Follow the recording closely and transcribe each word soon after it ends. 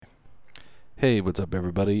Hey, what's up,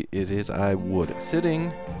 everybody? It is I Wood,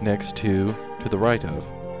 sitting next to the right of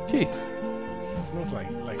Keith. Smells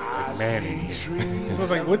like man in here.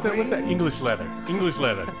 Smells like what's that English leather? English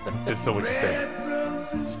leather is so what you say.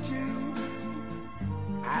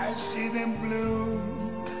 I see them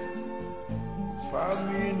bloom for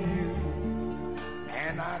me and you,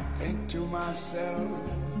 and I think to myself,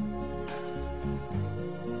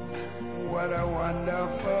 what a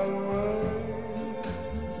wonderful world.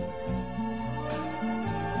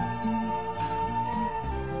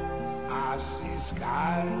 I see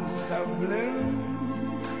skies of blue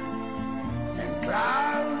and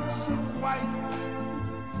clouds of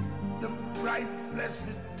white, the bright blessed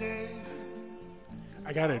day.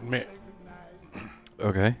 I gotta admit,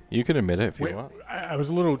 Okay, you can admit it if you want. I was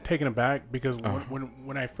a little taken aback because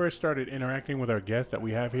when I first started interacting with our guests that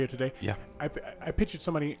we have here today, Yeah. I pictured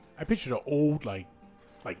somebody. I pictured an old like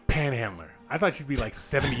panhandler. I thought you'd be like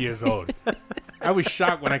 70 years old. I was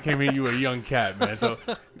shocked when I came in. You were a young cat, man. So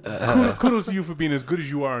kudos to you for being as good as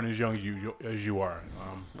you are and as young as you are.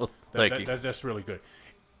 Well, thank you. That's really good.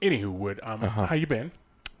 Anywho, Wood, how you been?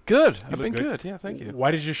 Good. I've look been good. good. Yeah, thank you. Why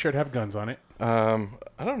does your shirt have guns on it? I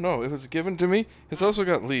don't know. It was given to me. It's also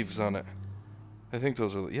got leaves on it. I think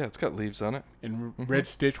those are. Yeah, it's got leaves on it. And red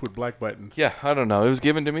stitch with black buttons. Yeah, I don't know. It was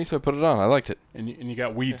given to me, so I put it on. I liked it. And you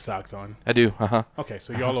got weed socks on. I do. Okay,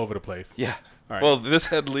 so you're all over the place. Yeah. All right. Well, this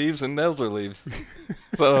had leaves and those are leaves.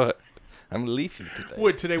 So I'm leafy today.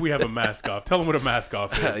 Wood, today we have a mask off. Tell them what a mask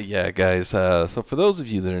off is. Yeah, guys. So for those of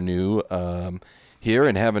you that are new here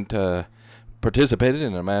and haven't participated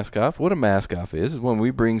in a mask off, what a mask off is when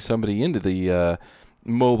we bring somebody into the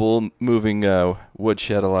mobile moving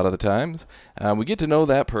woodshed a lot of the times. We get to know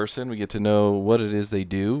that person. We get to know what it is they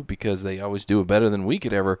do because they always do it better than we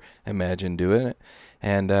could ever imagine doing it.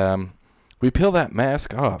 And we peel that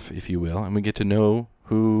mask off, if you will, and we get to know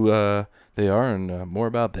who they are and more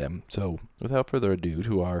about them. So without further ado,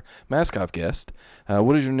 to our mask off guest,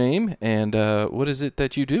 what is your name and what is it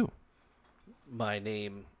that you do? My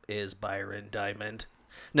name is Byron Diamond.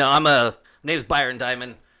 No, name's Byron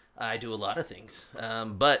Diamond. I do a lot of things.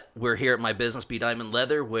 But we're here at my business, B Diamond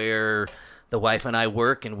Leather, where the wife and I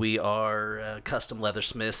work, and we are custom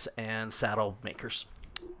leathersmiths and saddle makers.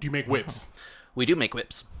 Do you make whips? We do make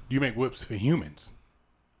whips. Do you make whips for humans?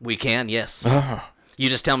 We can, yes. You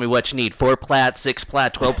just tell me what you need. 4-plat,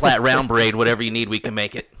 6-plat, 12-plat, round braid, whatever you need, we can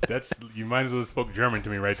make it. You might as well have spoke German to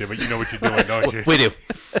me right there, but you know what you're doing, don't you? We do.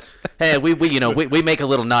 Hey, we make a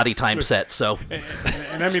little naughty time set, so.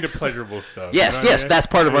 And I mean the pleasurable stuff. Yes, you know what I yes, mean? that's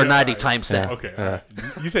part of our Yeah, naughty all right. time set. Okay. All right.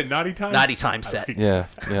 You said naughty time? Naughty time set. Yeah.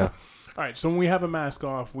 All right, so when we have a mask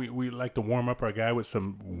off, we like to warm up our guy with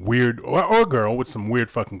some weird, or girl with some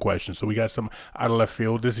weird fucking questions. So we got some out of left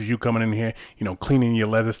field. This is you coming in here, cleaning your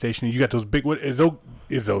leather station. You got those big, what is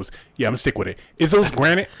those? Yeah, I'm gonna stick with it. Is those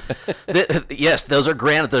granite? Yes, those are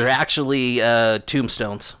granite. They're actually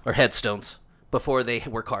tombstones or headstones before they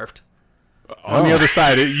were carved. On the other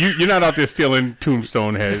side, you're not out there stealing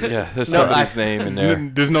tombstone heads. Yeah, there's somebody's name in there.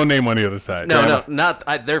 There's no name on the other side. No, not.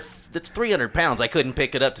 It's 300 pounds. I couldn't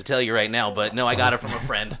pick it up to tell you right now, but no, I got it from a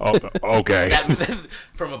friend. Oh, okay.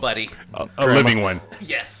 From a buddy. A living one.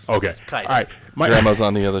 Yes. Okay. Kind All of. right. Grandma's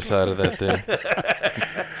on the other side of that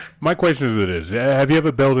thing. My question is this. Have you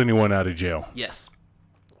ever bailed anyone out of jail? Yes.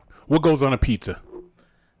 What goes on a pizza?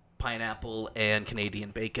 Pineapple and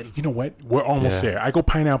Canadian bacon. You know what? We're almost there. I go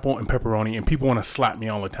pineapple and pepperoni, and people want to slap me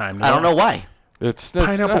all the time. I don't know why.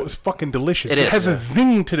 Pineapple is fucking delicious. It It is. has a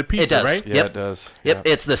zing to the pizza, It does. right? Yeah, Yep. it does. Yep.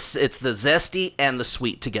 Yeah. It's the zesty and the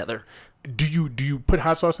sweet together. Do you put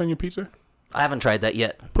hot sauce on your pizza? I haven't tried that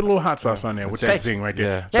yet. Put a little hot sauce on there with that Okay. zing right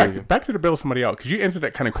there. Yeah. Back to the bill somebody out, because you answered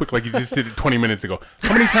that kind of quick like you just did it 20 minutes ago.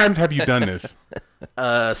 How many times have you done this?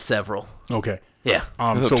 Several. Okay. Yeah.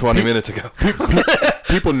 So 20 minutes ago.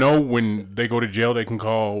 People know when they go to jail they can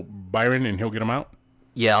call Byron and he'll get them out?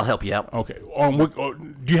 Yeah, I'll help you out. Okay.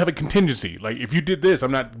 Do you have a contingency? Like, if you did this,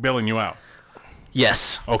 I'm not bailing you out.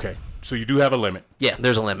 Yes. Okay. So you do have a limit. Yeah,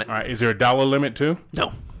 there's a limit. All right. Is there a dollar limit too?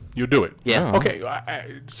 No. You'll do it. Yeah. Okay.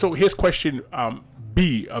 So here's question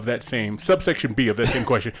B of that same, subsection B of that same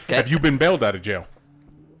question. Okay. Have you been bailed out of jail?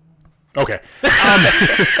 Okay.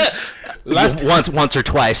 Once or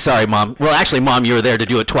twice. Sorry, Mom. Well, actually, Mom, you were there to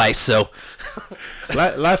do it twice, so.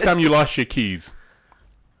 Last time you lost your keys.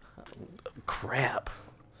 Crap.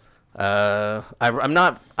 I'm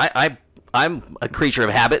not. I'm a creature of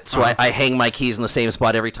habit, so I hang my keys in the same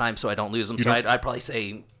spot every time, so I don't lose them. So I'd probably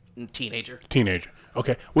say teenager. Teenager.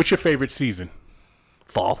 Okay. What's your favorite season?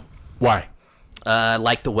 Fall. Why? I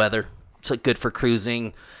like the weather. It's good for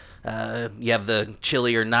cruising. You have the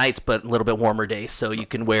chillier nights, but a little bit warmer days, so you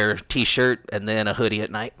can wear a t-shirt and then a hoodie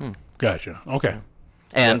at night. Gotcha. Okay.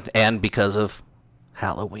 And because of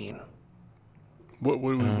Halloween. What do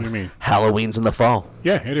you mean? Halloween's in the fall.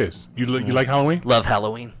 Yeah, it is. You like Halloween? Love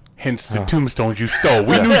Halloween. Hence the tombstones you stole.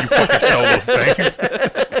 We knew you fucking stole those things.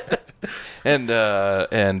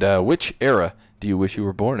 And which era do you wish you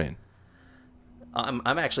were born in? I'm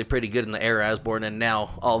actually pretty good in the era I was born in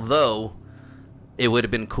now, although it would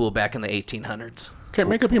have been cool back in the 1800s. Okay,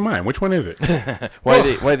 make up your mind. Which one is it? Why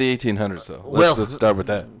the 1800s though? Let's start with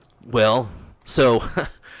that. Well, so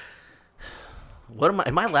what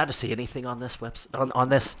am I allowed to say anything on this website on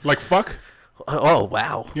this? Like fuck? Oh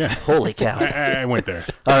wow! Yeah. Holy cow! I went there.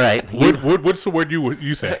 All right. What's the word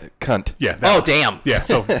you said? Cunt. Yeah. Oh damn! Yeah.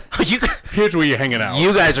 So you here's where you're hanging out.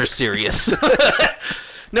 you guys are serious.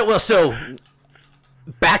 No, well, so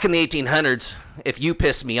back in the 1800s, if you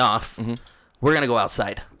piss me off, we're gonna go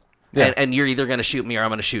outside, Yeah. and you're either gonna shoot me or I'm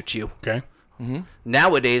gonna shoot you. Okay.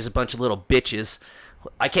 Nowadays, a bunch of little bitches.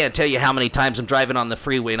 I can't tell you how many times I'm driving on the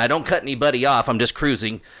freeway and I don't cut anybody off. I'm just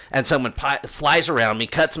cruising, and someone flies around me,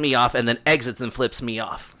 cuts me off, and then exits and flips me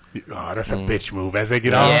off. Oh, that's a bitch move. As they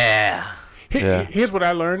get off. Yeah. Yeah. Here's what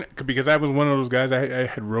I learned, because I was one of those guys. I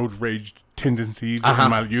had road rage tendencies in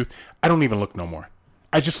my youth. I don't even look no more.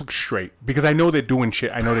 I just look straight because I know they're doing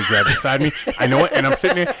shit. I know they drive beside me. I know it, and I'm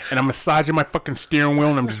sitting there and I'm massaging my fucking steering wheel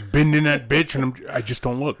and I'm just bending that bitch, and I just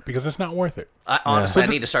don't look because it's not worth it. Honestly, I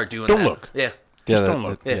need to start doing don't that. look. Yeah. Just don't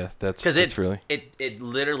look. That's Because really. it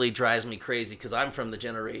literally drives me crazy because I'm from the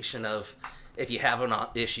generation of if you have an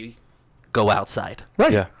issue, go outside.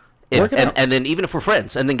 Right. Yeah. Work it out. And then even if we're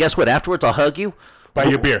friends, and then guess what? Afterwards, I'll hug you. Buy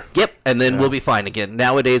your beer. Yep, and then we'll be fine again.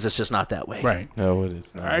 Nowadays, it's just not that way. Right. No, it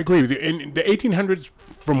is not. I agree with you. In the 1800s,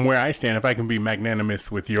 from where I stand, if I can be magnanimous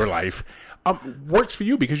with your life, works for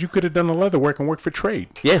you because you could have done the leather work and worked for trade.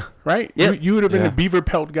 Yeah. Right? Yeah. You would have been Yeah. the beaver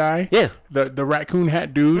pelt guy. Yeah. The raccoon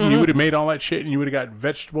hat dude. And you would have made all that shit, and you would have got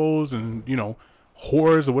vegetables and,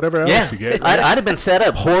 whores or whatever else Yeah. you get. Right? I'd have been set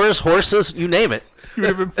up. Horses, you name it. You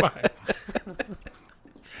would have been fine.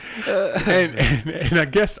 And a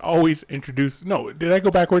guest always introduced. No, did I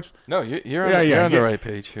go backwards? No, you're on, Yeah, you're yeah, on yeah. the right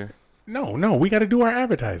page here. No, we got to do our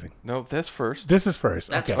advertising. No, that's first. This is first.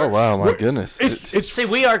 That's okay. Oh wow, my We're- goodness! It's See,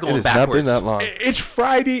 we are it going has not been backwards. that long. It's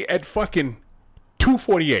Friday at fucking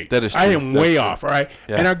 2:48. That is I true. am That's way true. off. All right.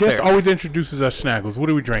 Yeah. And our guest Fair. always introduces us Snaggles. What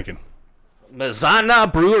are we drinking?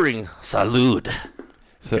 Mazana Brewing. Salud.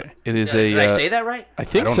 So Okay. it is Did a. I say that right? I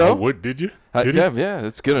think I don't so. know. What did you? Did yeah, you? yeah,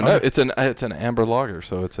 it's good enough. It's an amber lager,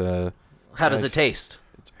 so it's How does it taste?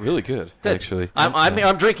 it's really good, Good. actually.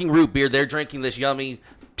 I'm drinking root beer. They're drinking this yummy,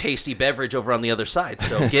 tasty beverage over on the other side.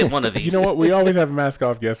 So get one of these. You know what? We always have a mask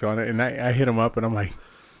off guest on it, and I hit him up, and I'm like,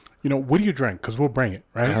 what do you drink? Because we'll bring it,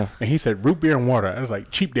 right? And he said root beer and water. I was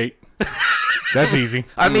like, cheap date. That's easy.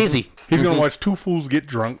 I'm easy. He's gonna watch two fools get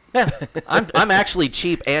drunk. Yeah, I'm actually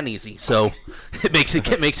cheap and easy, so it makes it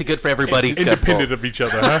good for everybody. got Independent of each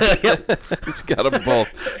other, huh? It's got them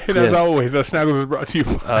both. And as Yes. always, Snaggles is brought to you.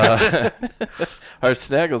 Our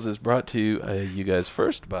Snaggles is brought to you guys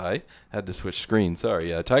first by, had to switch screens,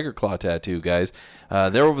 sorry, Tiger Claw Tattoo, guys.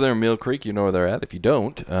 They're over there in Mill Creek. You know where they're at. If you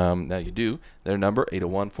don't, now you do. Their number,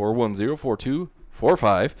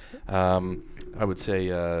 801-410-4245. I would say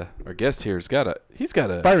our guest here he's got a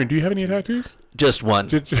Byron, do you have any tattoos? Just one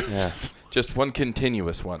yes, just one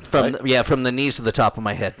continuous one. from right? from the knees to the top of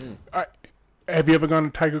my head. Have you ever gone to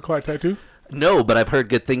Tiger Claw Tattoo? No, but I've heard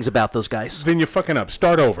good things about those guys. Then you're fucking up.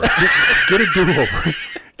 Start over. Get a do-over.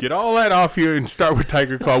 Get all that off here and start with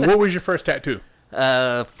Tiger Claw. What was your first tattoo?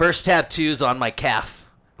 First tattoo's on my calf,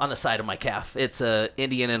 on the side of my calf. It's a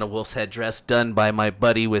Indian in a wolf's headdress done by my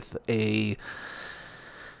buddy with a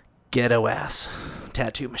ghetto ass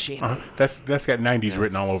tattoo machine. That's got 90s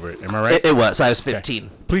written all over it. Am I right? It was. I was 15.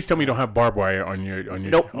 Please tell me you don't have barbed wire on your.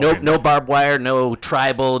 Nope, okay. no barbed wire, no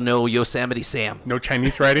tribal, no Yosemite Sam, No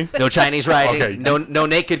Chinese writing. no Chinese writing, Okay. no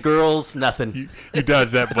naked girls, nothing. You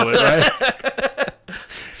dodged that bullet, right?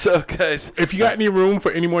 So, guys, If you got any room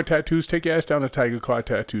for any more tattoos, take your ass down to Tiger Claw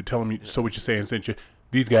Tattoo. Tell them so what you're saying sent you.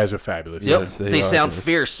 These guys are fabulous. Yep, Yes, they they are. sound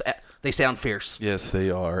fierce. They sound fierce. yes, they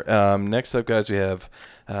are. Next up, guys, we have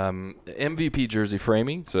MVP Jersey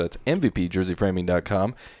Framing. So that's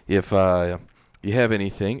MVPJerseyFraming.com. If you have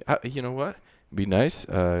anything, you know what? It'd be nice,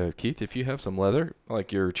 Keith, if you have some leather,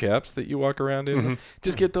 like your chaps that you walk around in,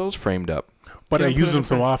 just get those framed up. But Get I them use put them in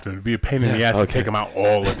so frame. often. It'd be a pain in the Yeah, ass to okay. take them out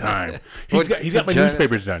all the time. He's got my China-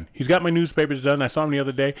 newspapers done. He's got my newspapers done. I saw him the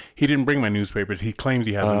other day. He didn't bring my newspapers. He claims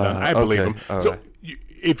he hasn't done. I believe okay. him. All So right.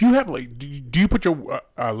 if you have do you put your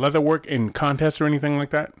leather work in contests or anything like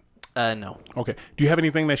that? No. Okay. Do you have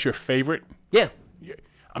anything that's your favorite? Yeah.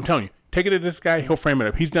 I'm telling you, take it to this guy. He'll frame it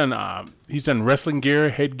up. He's done wrestling gear,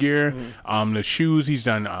 headgear, the shoes. He's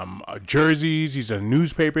done jerseys. He's done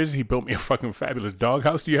newspapers. He built me a fucking fabulous dog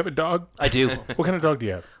house. Do you have a dog? I do. What kind of dog do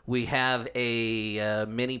you have? We have a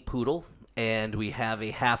mini poodle, and we have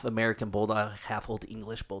a half American bulldog, half Old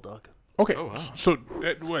English bulldog. Okay, so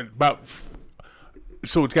what about?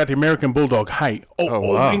 So it's got the American bulldog height.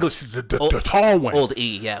 Old English, the tall one. Old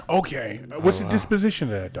E, yeah. Okay, what's the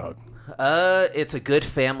disposition of that dog? It's a good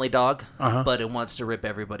family dog, but it wants to rip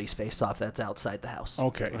everybody's face off that's outside the house.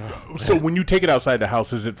 Okay. So when you take it outside the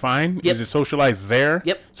house, is it fine? Yep. Is it socialized there?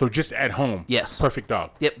 Yep. So just at home? Yes. Perfect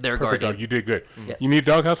dog. Yep, they're Perfect guardian. dog. You did good. Yep. You need a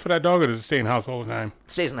dog house for that dog, or does it stay in the house all the time?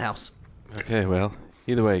 Stays in the house. Okay, well,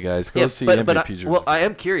 either way, guys, go Yeah, see but MVP I, jerseys. well, I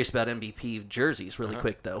am curious about MVP jerseys really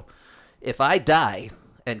quick, though. If I die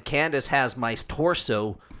and Candace has my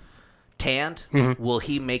torso tanned, will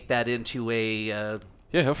he make that into a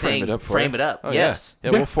yeah, he'll frame thing? it up for Frame you. it up, Oh, yes.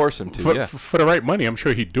 Yeah, we'll force him to, For, yeah. for the right money, I'm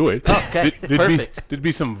sure he'd do it. Okay, perfect. There'd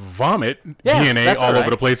be some vomit Yeah, DNA that's all all over right.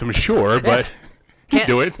 the place, I'm sure, but he'd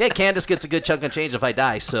do it. Yeah, Candace gets a good chunk of change if I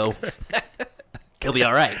die, so he'll be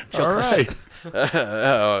all right. She'll All crush it.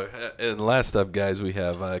 right. And last up, guys, we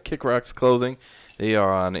have Kick Rocks Clothing. They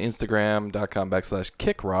are on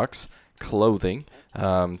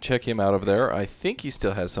Instagram.com/KickRocksClothing. Check him out over there. I think he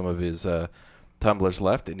still has some of his tumblers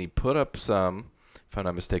left, and he put up some, if I'm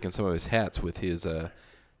not mistaken, some of his hats with his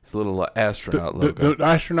little astronaut logo. The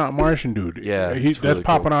astronaut Martian dude. Yeah, that's it's really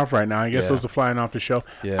popping cool. off right now. I guess Yeah. those are flying off the show.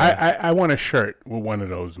 Yeah. I want a shirt with one of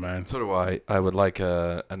those, man. So do I. I would like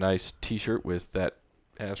a nice T-shirt with that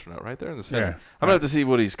astronaut right there in the center. Yeah. I'm gonna have to see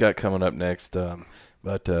what he's got coming up next,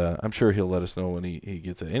 but I'm sure he'll let us know when he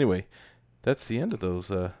gets it. Anyway, that's the end of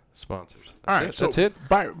those sponsors. All right, That's it.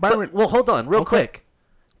 Byron. Well, hold on, real Okay. quick.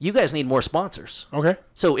 You guys need more sponsors. Okay.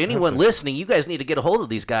 So anyone listening, you guys need to get a hold of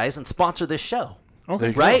these guys and sponsor this show. There Okay.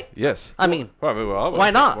 you go. Right? Yes. I mean, Well, I would why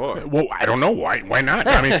say not? more. Well, I don't know why. Why not?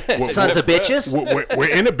 I mean, sons of bitches. we're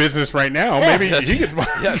in a business right now. Maybe he gets.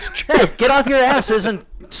 Yes. Hey, get off your asses and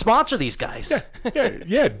sponsor these guys.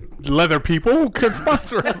 yeah. Leather people could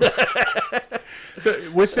sponsor him. So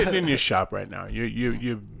we're sitting in your shop right now.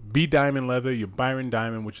 You B Diamond Leather. You're Byron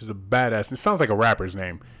Diamond, which is a badass. It sounds like a rapper's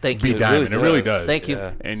name. Thank B you. It Diamond. really It really does. does. Thank you.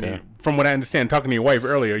 Yeah. And from what I understand, talking to your wife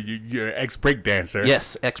earlier, you're an ex-break dancer.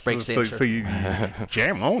 Yes, ex-break dancer. So you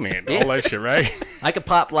jam on it, all that shit, right? I could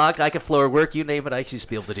pop lock, I could floor work, you name it. I used to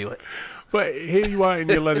be able to do it. But here you are in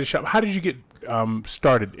your leather shop. How did you get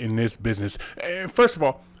started in this business? First of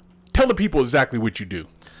all, tell the people exactly what you do.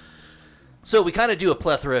 So we kind of do a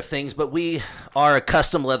plethora of things, but we are a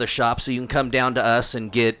custom leather shop, so you can come down to us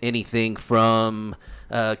and get anything from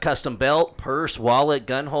custom belt, purse, wallet,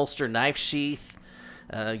 gun holster, knife sheath,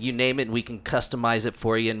 you name it, and we can customize it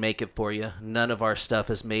for you and make it for you. None of our stuff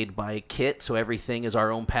is made by kit, so everything is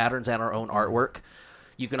our own patterns and our own artwork.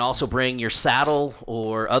 You can also bring your saddle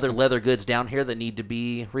or other leather goods down here that need to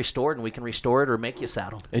be restored, and we can restore it or make you a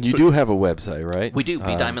saddle. And you do have a website, right? We do,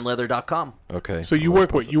 bediamondleather.com. Okay. So you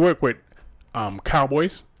work with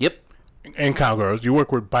cowboys Yep. and cowgirls. You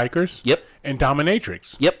work with bikers. Yep. And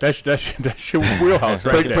dominatrix. Yep. That's your wheelhouse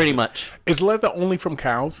right there. Pretty much. Is leather only from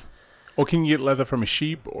cows, or can you get leather from a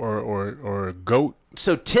sheep or a goat?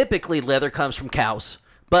 So typically leather comes from cows,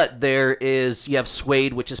 but you have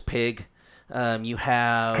suede, which is pig. You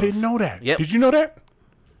have. I didn't know that. Yep. Did you know that?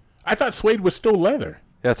 I thought suede was still leather.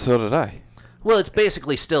 Yeah, so did I. Well, it's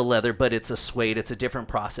basically still leather, but it's a suede. It's a different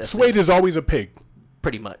process. Suede is always a pig.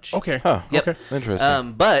 Pretty much. Okay. Huh. Yep. Okay.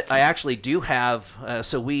 Interesting. But I actually do have.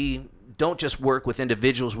 So we don't just work with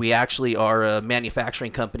individuals. We actually are a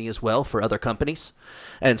manufacturing company as well for other companies,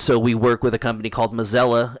 and so we work with a company called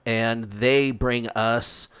Mazzella, and they bring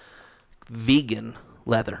us vegan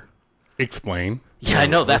leather. Explain. Yeah, I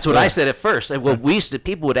know. That's what I said at first. And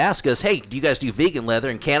people would ask us, "Hey, do you guys do vegan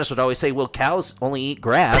leather?" And Candace would always say, "Well, cows only eat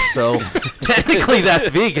grass, so technically that's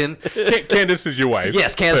vegan." Candace is your wife.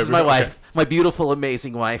 Yes, Candace is my Okay. wife, my beautiful,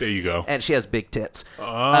 amazing wife. There you go. And she has big tits.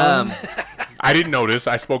 I didn't notice.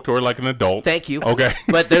 I spoke to her like an adult. Thank you. Okay.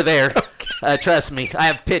 But they're there. Trust me. I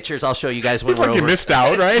have pictures. I'll show you guys when It's we're like you over. missed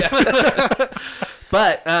out, right?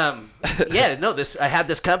 But yeah, no. I had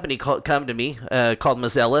this company come to me called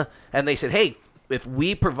Mazzella, and they said, "Hey, if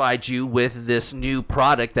we provide you with this new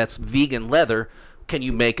product that's vegan leather, can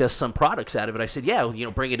you make us some products out of it?" I said, "Yeah,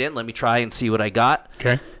 bring it in. Let me try and see what I got."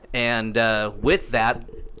 Okay. And with that,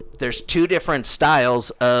 there's two different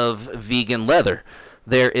styles of vegan leather.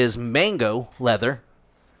 There is mango leather,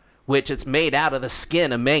 which it's made out of the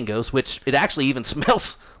skin of mangoes, which it actually even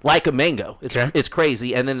smells like a mango. It's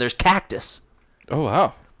crazy. And then there's cactus. Oh,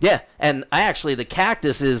 wow. Yeah, and the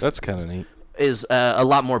cactus is That's kind of neat. is a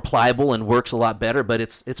lot more pliable and works a lot better, but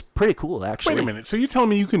it's pretty cool actually. Wait a minute. So you're telling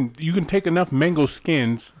me you can take enough mango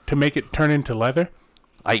skins to make it turn into leather?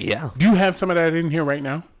 Yeah. Do you have some of that in here right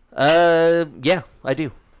now? Yeah, I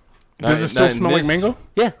do. Does it still smell like mango?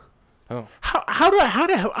 Yeah. Oh. How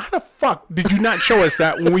the fuck did you not show us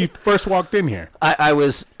that when we first walked in here? I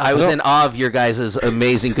was in awe of your guys'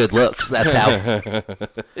 amazing good looks. That's how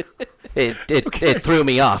it threw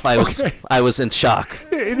me off. I was in shock.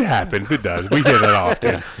 It happens. It does. We hear that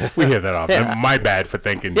often. We hear that often. Yeah. My bad for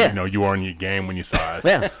thinking you were on your game when you saw us.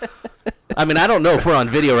 Yeah. I mean, I don't know if we're on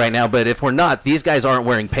video right now, but if we're not, these guys aren't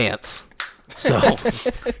wearing pants. So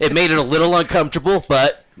it made it a little uncomfortable,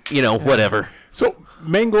 but whatever. So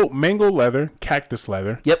mango leather, cactus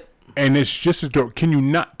leather. Yep. And it's just a door. Can you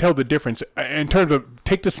not tell the difference in terms of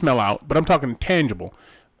take the smell out? But I'm talking tangible.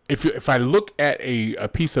 If I look at a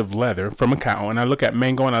piece of leather from a cow and I look at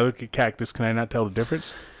mango and I look at cactus, can I not tell the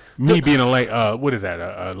difference? Me being a what is that?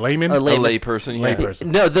 A layman? A layperson. Yeah. Layperson.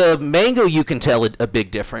 No, the mango you can tell a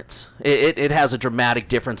big difference. It has a dramatic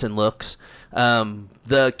difference in looks.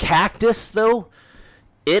 The cactus though.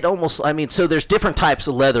 So there's different types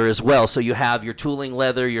of leather as well. So you have your tooling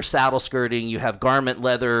leather, your saddle skirting, you have garment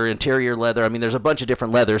leather, interior leather. I mean, there's a bunch of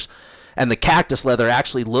different leathers. And the cactus leather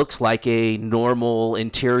actually looks like a normal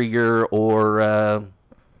interior or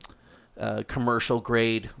commercial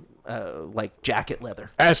grade, like jacket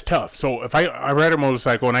leather. As tough. So if I ride a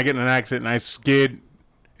motorcycle and I get in an accident and I skid,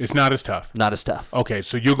 it's not as tough. Not as tough. Okay,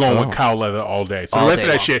 so you're going with cow leather all day. So the rest of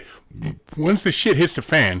that shit, once the shit hits the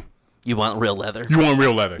fan, you want real leather. You want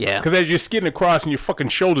real leather. Yeah. Because as you're skidding across and your fucking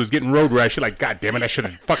shoulders getting road rash, you're like, God damn it, I should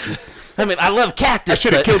have fucking... I mean, I love cactus. I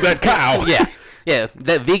should have killed that cow. Yeah. Yeah.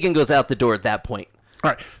 That vegan goes out the door at that point. All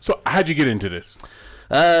right. So how'd you get into this?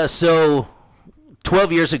 So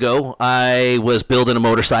 12 years ago, I was building a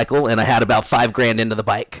motorcycle, and I had about $5,000 into the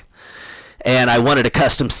bike. And I wanted a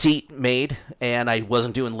custom seat made, and I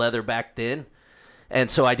wasn't doing leather back then. And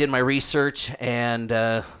so I did my research, and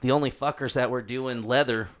the only fuckers that were doing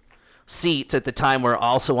leather seats at the time were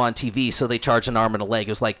also on TV, so they charged an arm and a leg.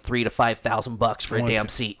 It was like $3,000 to $5,000 for a damn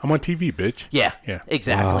seat. I'm on TV, bitch. Yeah,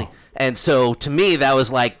 exactly. Wow. And so to me, that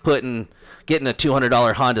was like getting a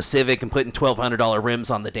 $200 Honda Civic and putting $1,200 rims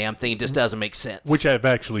on the damn thing. It just doesn't make sense. Which I've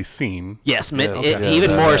actually seen. Yes,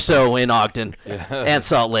 even more so in Ogden and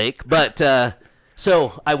Salt Lake. But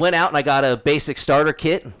so I went out and I got a basic starter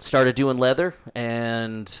kit, started doing leather,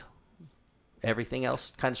 and everything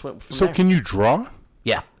else kind of went from there. So can you draw?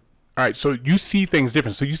 Yeah. All right, so you see things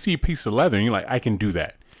different. So you see a piece of leather and you're like, I can do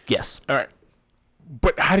that. Yes. All right.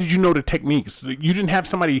 But how did you know the techniques? You didn't have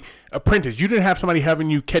somebody apprentice. You didn't have somebody having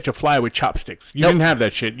you catch a fly with chopsticks. You didn't have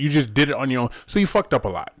that shit. You just did it on your own. So you fucked up a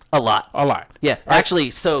lot. A lot. Yeah. Right? Actually,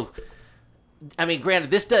 so, I mean, granted,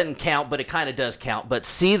 this doesn't count, but it kind of does count. But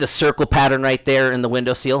see the circle pattern right there in the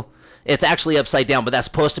windowsill? It's actually upside down, but that's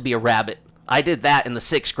supposed to be a rabbit. I did that in the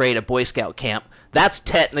 6th grade at Boy Scout camp. That's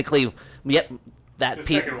technically, that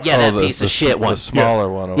piece of shit one. The smaller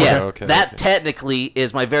one. Okay. That technically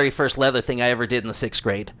is my very first leather thing I ever did in the 6th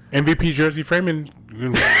grade. MVP jersey framing,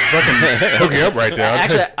 fucking hook you up right there.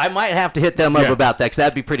 Actually, I might have to hit them up about that because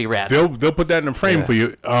that'd be pretty rad. They'll put that in a frame for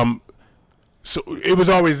you. So it was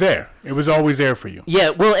always there. It was always there for you.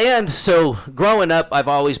 Yeah, well, and so growing up, I've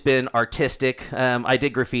always been artistic. I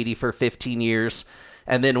did graffiti for 15 years.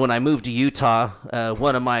 And then when I moved to Utah,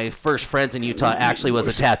 one of my first friends in Utah actually was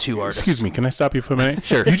a tattoo artist. Excuse me, can I stop you for a minute?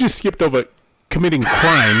 Sure. You just skipped over committing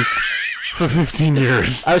crimes for 15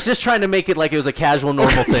 years. I was just trying to make it like it was a casual,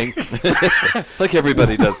 normal thing. Like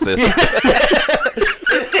everybody does this.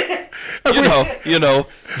 you know,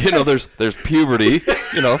 there's puberty,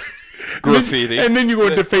 graffiti. And then you go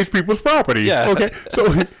to face people's property. Yeah. Okay.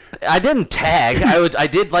 So I didn't tag. I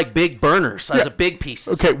did like big burners. I was a big piece.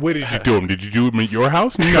 Okay, where did you do them? Did you do them at your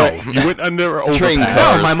house? No. You went under or Train overpass.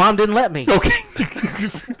 cars. No, my mom didn't let me. Okay.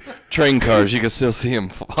 Train cars, you can still see them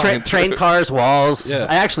flying Train cars, walls. Yeah.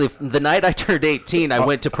 I actually, the night I turned 18, I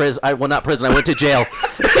went to prison. Well, not prison. I went to jail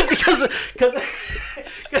because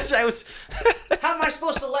I was. How am I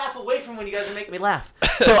supposed to laugh away from when you guys are making me laugh?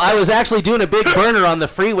 So I was actually doing a big burner on the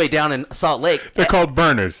freeway down in Salt Lake. They're called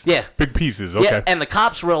burners. Yeah. Big pieces. Okay. Yeah, and the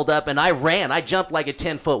cops rolled up, and I ran. I jumped like a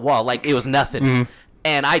 10-foot wall, like it was nothing. Mm-hmm.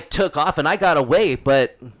 And I took off, and I got away,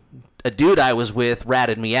 but a dude I was with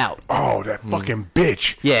ratted me out. Oh, that fucking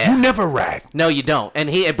bitch. Yeah. You never rat. No, you don't. And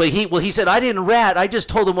he said, I didn't rat. I just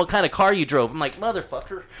told him what kind of car you drove. I'm like,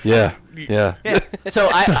 motherfucker. Yeah. So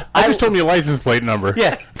I just told him your license plate number.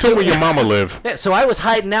 Yeah. Tell me where your mama live. Yeah, so I was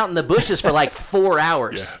hiding out in the bushes for like 4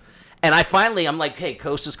 hours. Yeah. And I'm like, hey,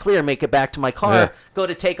 coast is clear. Make it back to my car. Yeah. Go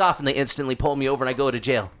to take off. And they instantly pull me over and I go to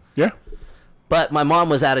jail. Yeah. But my mom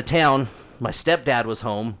was out of town my stepdad was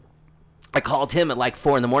home. I called him at like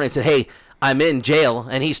 4 a.m. and said, "Hey, I'm in jail,"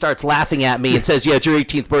 and he starts laughing at me and says, "Yeah, it's your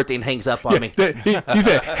 18th birthday," and hangs up on me. He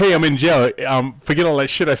said, "Hey, I'm in jail. Forget all that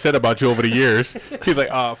shit I said about you over the years." He's like,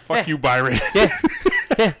 fuck you, Byron."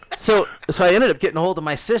 Yeah. So I ended up getting a hold of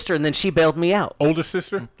my sister, and then she bailed me out. Older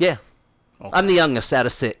sister? Yeah. Okay. I'm the youngest out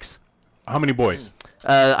of 6. How many boys?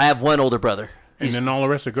 I have one older brother. And then all the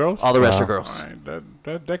rest are girls? All the rest are girls. All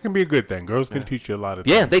right, that can be a good thing. Girls can teach you a lot of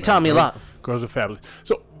things. Yeah, they taught me a lot. Girls are fabulous.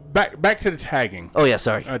 So back to the tagging. Oh, yeah,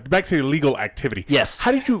 sorry. Back to the illegal activity. Yes.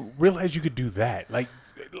 How did you realize you could do that? Like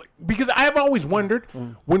because I've always wondered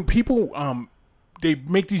when people they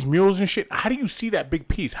make these murals and shit, how do you see that big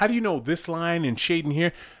piece? How do you know this line and shading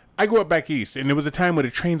here? I grew up back east, and there was a time where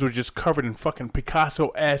the trains were just covered in fucking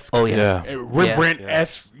Picasso-esque, Oh, yeah.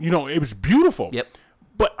 Rembrandt-esque. You know, it was beautiful. Yep.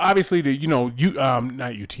 But obviously, not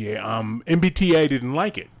UTA, MBTA didn't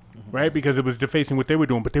like it, right? Because it was defacing what they were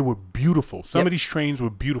doing, but they were beautiful. Some of these trains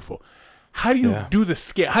were beautiful. How do you do the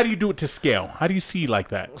scale? How do you do it to scale? How do you see like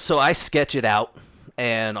that? So I sketch it out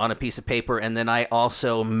and on a piece of paper, and then I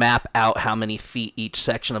also map out how many feet each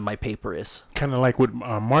section of my paper is. Kind of like what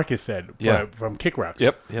Marcus said from Kick Rocks.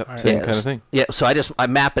 Yep. All right. Same kind of thing. Yeah, so I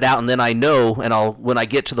map it out, and then I know, and when I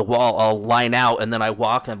get to the wall, I'll line out, and then I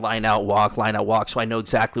walk and line out, walk, so I know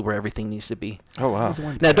exactly where everything needs to be. Oh, wow.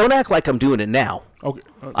 Now, don't act like I'm doing it now. Okay.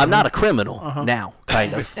 I'm not a criminal now,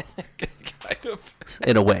 kind of,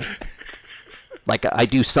 in a way. Like, I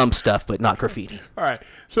do some stuff, but not graffiti. All right.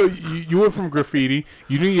 So you went from graffiti.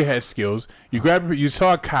 You knew you had skills. You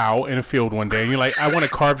saw a cow in a field one day, and you're like, I want to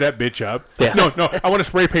carve that bitch up. Yeah. No, I want to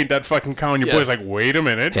spray paint that fucking cow. And your boy's like, wait a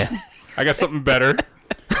minute. Yeah. I got something better.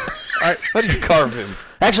 All right. How do you carve him?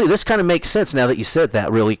 Actually, this kind of makes sense now that you said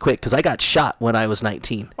that really quick, because I got shot when I was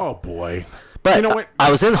 19. Oh, boy. But you know what? I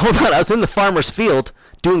was in the farmer's field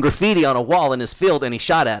doing graffiti on a wall in his field, and he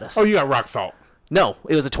shot at us. Oh, you got rock salt. No,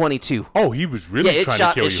 it was a 22. Oh, he was really trying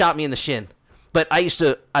to kill you. It shot me in the shin. But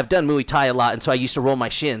I've done Muay Thai a lot, and so I used to roll my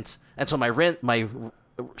shins, and so my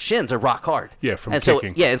shins are rock hard. Yeah, from and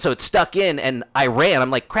kicking. So and so it stuck in, and I ran.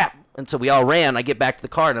 I'm like, crap. And so we all ran. I get back to the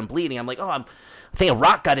car, and I'm bleeding. I'm like, I think a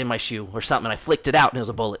rock got in my shoe or something, and I flicked it out, and it was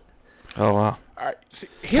a bullet. Oh, wow. All right. See,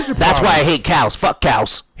 here's the That's problem. why I hate cows. Fuck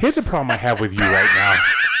cows. Here's the problem I have with you right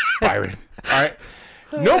now, Byron. All right.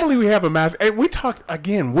 Normally we have a mask, and we talked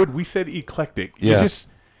again. We said eclectic. Yeah.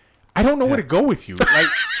 I don't know where to go with you. Like,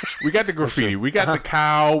 we got the graffiti, we got the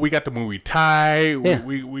cow, we got the Muay Thai, Yeah.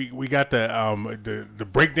 we got the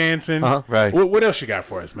breakdancing. Right. What else you got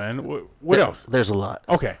for us, man? What else? There's a lot.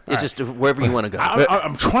 Okay. all It's right. just wherever you want to go.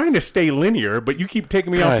 I'm trying to stay linear, but you keep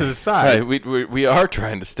taking me off to the side. Right. We are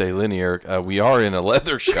trying to stay linear. We are in a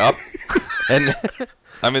leather shop, and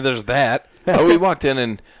I mean, there's that. We walked in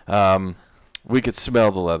and we could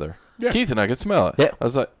smell the leather. Yeah. Keith and I could smell it. Yeah. I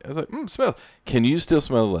was like, smell. Can you still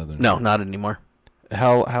smell the leather? No, not anymore.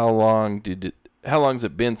 How long has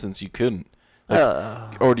it been since you couldn't?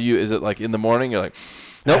 Like, or is it like in the morning? You're like,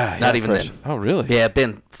 Nope, yeah, not even fresh. then. Oh, really? Yeah, it's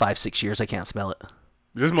been 5-6 years. I can't smell it.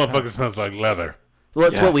 This motherfucker smells like leather. Well,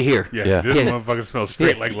 it's Yeah. what we hear. Yeah. This Yeah. motherfucker smells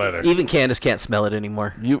straight Yeah. like leather. Even Candace can't smell it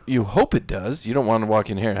anymore. You hope it does. You don't want to walk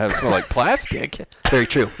in here and have it smell like plastic. Very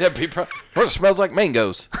true. Yeah, or it smells like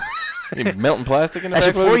mangoes. You melting plastic in the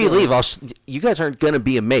Actually, back? before you leave, you guys aren't going to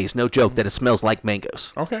be amazed, no joke, that it smells like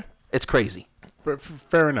mangoes. Okay. It's crazy.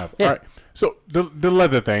 Fair enough. Yeah. All right. So the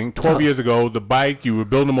leather thing, 12 years ago, the bike, you were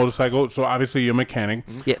building a motorcycle, so obviously you're a mechanic.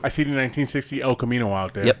 Yep. I see the 1960 El Camino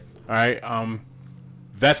out there. Yep. All right.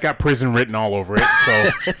 That's got prison written all over it,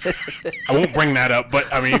 so I won't bring that up.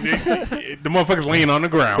 But I mean, the motherfucker's laying on the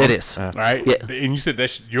ground. It is. All right. Yeah. And you said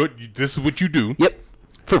this is what you do. Yep.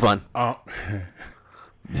 For fun.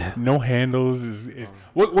 No handles.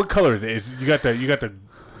 What color is it? You got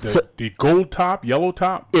the gold top, yellow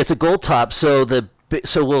top. It's a gold top, so the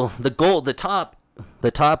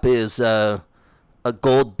top is a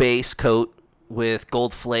gold base coat with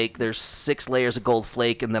gold flake. There's 6 layers of gold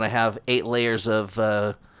flake, and then I have 8 layers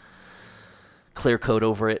of clear coat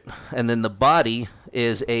over it. And then the body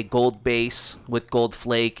is a gold base with gold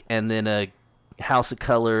flake, and then a House of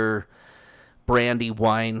Color brandy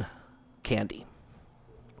wine candy.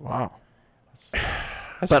 Wow.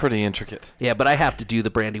 That's pretty intricate. Yeah, but I have to do the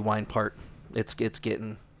brandy wine part. It's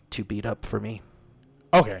getting too beat up for me.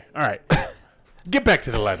 Okay. All right. Get back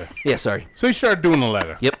to the leather. Yeah, sorry. So you started doing the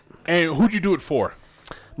leather. Yep. And who'd you do it for?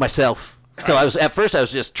 Myself. So at first I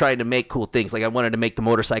was just trying to make cool things. Like I wanted to make the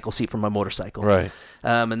motorcycle seat for my motorcycle. Right.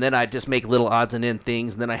 And then I'd just make little odds and end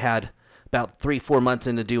things. And then I had about 3-4 months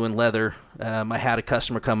into doing leather, I had a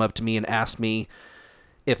customer come up to me and ask me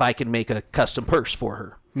if I could make a custom purse for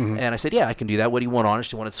her. And I said, yeah, I can do that. What do you want on it?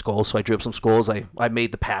 She wanted skulls, so I drew up some skulls. I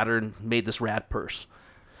made the pattern, made this rat purse.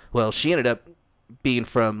 Well, she ended up being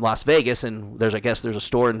from Las Vegas, and there's a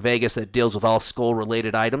store in Vegas that deals with all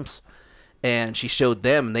skull-related items. And she showed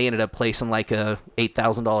them, and they ended up placing like a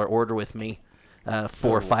 $8,000 order with me 4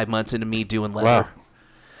 or 5 months into me doing leather.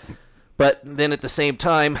 Wow. But then at the same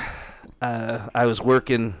time, I was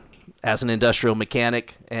working as an industrial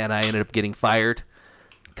mechanic, and I ended up getting fired.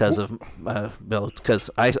 Because of, because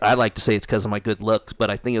I like to say it's because of my good looks, but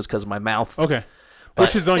I think it was because of my mouth. Okay.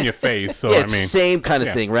 Which is on your face, so Yeah, I it's mean. same kind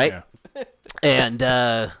of thing, right? Yeah. And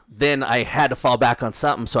then I had to fall back on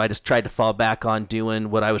something, so I just tried to fall back on doing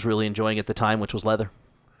what I was really enjoying at the time, which was leather.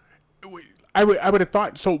 I would have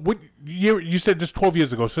thought, so what year, you said this 12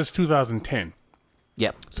 years ago, so it's 2010.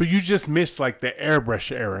 Yeah. So you just missed like the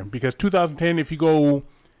airbrush era, because 2010, if you go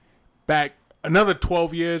back another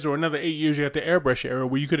 12 years or another 8 years, you got the airbrush era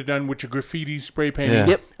where you could have done with your graffiti, spray painting, Yeah.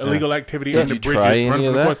 Yep. illegal activity Yeah. on the Did you bridges. try any running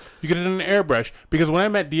of from the that? courts. You could have done an airbrush, because when I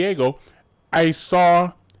met Diego, I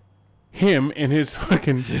saw him in his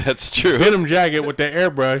fucking That's true. denim jacket with the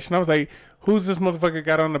airbrush, and I was like, who's this motherfucker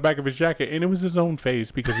got on the back of his jacket? And it was his own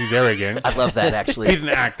face, because he's arrogant. I love that, actually. He's an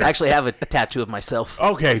actor. I actually have a tattoo of myself.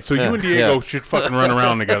 Okay, so you and Diego Yeah. should fucking run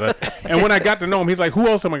around together. And when I got to know him, he's like, who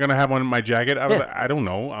else am I going to have on my jacket? I was like, I don't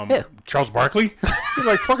know. Yeah. Charles Barkley? He's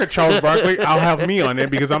like, fuck it, Charles Barkley. I'll have me on there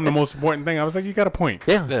because I'm the most important thing. I was like, you got a point.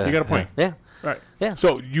 Yeah. Yeah. You got a point. Yeah. Right. Yeah.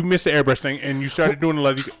 So you missed the airbrush thing, and you started doing the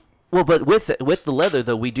leather. Well, but with the leather,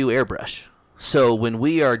 though, we do airbrush. So when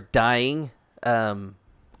we are dyeing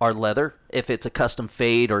our leather, if it's a custom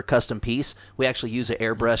fade or a custom piece, we actually use an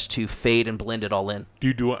airbrush to fade and blend it all in. Do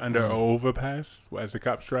you do it under an overpass as the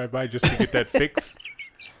cops drive by just to get that fix?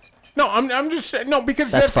 No, I'm just saying, no, because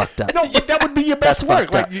That's fucked up. No, but that would be your best That's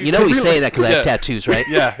work. fucked up. Like, You know he's really- saying that because I have Yeah. tattoos, right?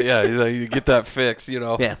 Yeah, yeah. He's like, you get that fix, you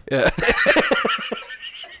know. Yeah. Yeah.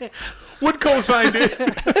 Would co-sign it.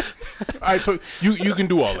 All right, so you can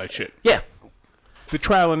do all that shit. Yeah. The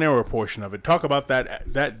trial and error portion of it. Talk about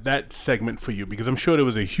that segment for you, because I'm sure there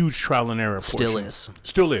was a huge trial and error portion. Still is.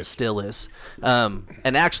 Still is. Still is.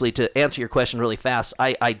 And actually, to answer your question really fast,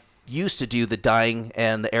 I used to do the dyeing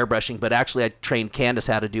and the airbrushing, but actually I trained Candace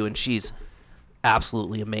how to do, and she's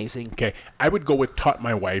absolutely amazing. Okay, I would go with taught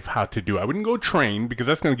my wife how to do. I wouldn't go train, because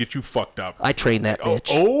that's going to get you fucked up. I trained that bitch.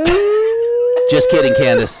 Oh. Just kidding,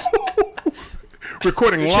 Candace.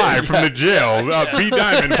 Recording live from the jail, B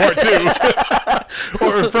Diamond Part 2.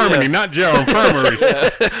 Or infirmary, not jail, infirmary.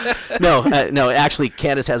 No, actually,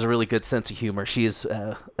 Candace has a really good sense of humor. She is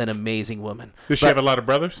an amazing woman. Does she have a lot of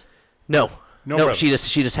brothers? No, No no, brothers. she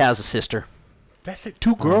just has a sister. That's it.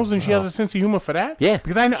 2 girls, and she has a sense of humor for that? Yeah.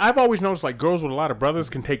 Because I've always noticed, like, girls with a lot of brothers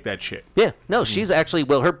can take that shit. Yeah, no, she's actually,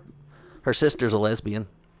 well, her sister's a lesbian.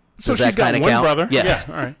 So Does that she's got kinda one count? brother? Yes.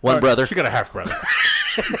 Yeah, all right. One All right. brother. She got a half brother.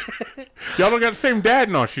 Y'all don't got the same dad?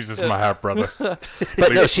 No, she's just my half brother. But no,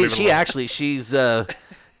 Leave it she alone. actually, she's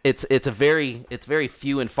it's very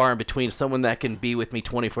few and far in between someone that can be with me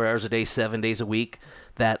 24 hours a day, 7 days a week,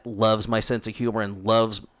 that loves my sense of humor and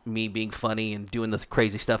loves me being funny and doing the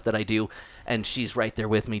crazy stuff that I do, and she's right there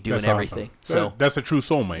with me doing That's awesome. everything. So That's a true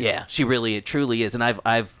soulmate. yeah, it truly is, and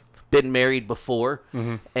I've been married before.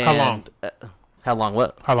 And, How long? How long?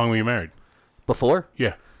 What? How long were you married? Before?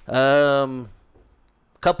 Yeah.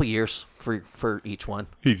 Couple years for each one.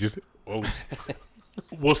 He just. Oh.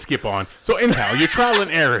 We'll skip on. So anyhow, your trial and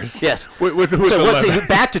errors. Yes. With So the let's leather. see,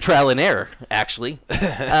 back to trial and error, actually,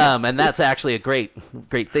 and that's actually a great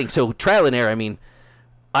thing. So trial and error. I mean,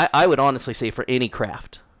 I would honestly say for any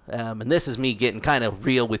craft, and this is me getting kind of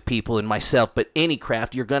real with people and myself, but any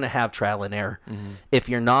craft, you're going to have trial and error. If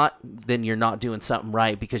you're not, then you're not doing something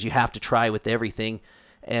right, because you have to try with everything.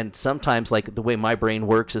 And sometimes, like, the way my brain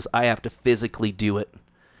works is I have to physically do it,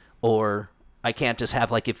 or I can't just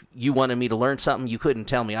have, like, if you wanted me to learn something, you couldn't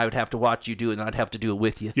tell me. I would have to watch you do it, and I'd have to do it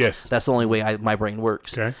with you. Yes. That's the only way my brain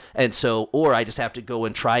works. Okay. And so, or I just have to go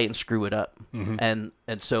and try it and screw it up. And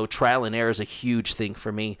so trial and error is a huge thing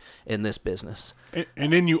for me in this business.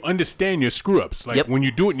 And then you understand your screw ups. Like Yep. when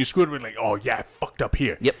you do it and you screw it, you're like, oh yeah, I fucked up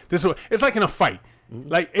here. Yep. This is it's like in a fight.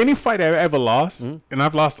 Like any fight I've ever lost, and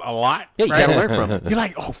I've lost a lot. Yeah, you right? gotta learn from it. You're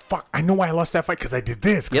like, oh fuck, I know why I lost that fight, because I did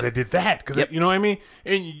this, because Yep. I did that, because Yep. you know what I mean.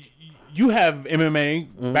 And you have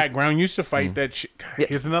MMA background. You used to fight that shit. God,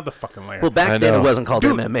 here's another fucking layer. Well, back I then know. it wasn't called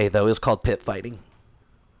Dude. MMA, though. It was called pit fighting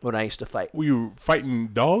when I used to fight. Were you fighting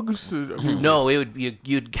dogs? No, it would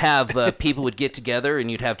you'd have people would get together, and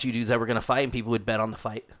you'd have 2 dudes that were going to fight, and people would bet on the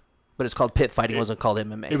fight. But it's called pit fighting. It wasn't called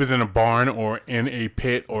MMA. It was in a barn or in a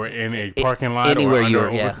pit or in a parking lot anywhere or you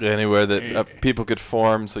under were, yeah. Anywhere that people could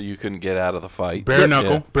form so you couldn't get out of the fight. bare Yeah.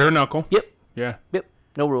 knuckle. Bare knuckle. Yep. Yeah. Yep.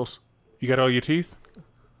 No rules. You got all your teeth?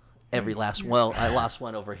 Every last well, I lost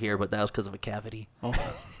one over here, but that was because of a cavity. Oh,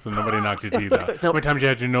 so nobody knocked your teeth out. How many times you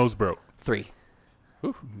had your nose broke? 3.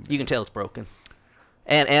 You can tell it's broken.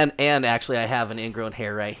 And actually, I have an ingrown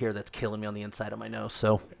hair right here that's killing me on the inside of my nose.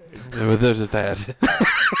 So There's that.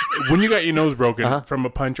 When you got your nose broken from a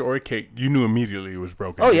punch or a kick, you knew immediately it was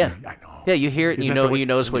broken. Oh yeah, I know. Yeah, you hear it, and Isn't that the way- you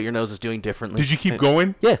notice what your nose is doing differently. Did you keep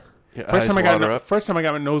going? Yeah. Your First eyes time I water up.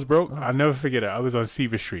 got my nose broke, I'll never forget it. I was on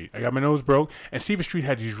Seaver Street. I got my nose broke, and Seaver Street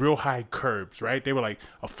had these real high curbs, right? They were like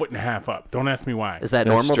 1.5 feet up. Don't ask me why. Is that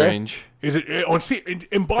That's normal there? strange. Is it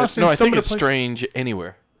in Boston? No, I some think of the it's places- strange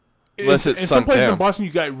anywhere. Unless it's in some sunk places down. in Boston,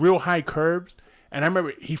 you got real high curbs, and I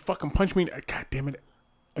remember he fucking punched me. God damn it!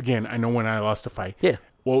 Again, I know when I lost the fight. Yeah.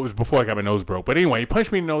 Well, it was before I got my nose broke. But anyway, he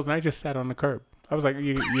punched me in the nose, and I just sat on the curb. I was like,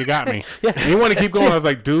 "You got me." Yeah. And he wanted to keep going. I was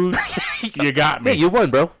like, "Dude, you got me." Yeah, you won,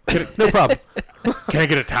 bro. No problem. Can I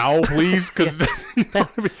get a towel, please? Because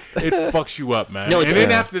it fucks you up, man. No, it and then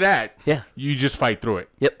does. after that, Yeah. you just fight through it.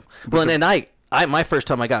 Yep. Well, and then I my first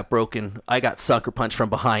time I got broken, I got sucker punched from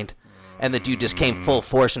behind, and the dude just came full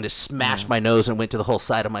force and just smashed my nose and went to the whole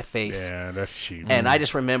side of my face. Yeah, that's cheap. And I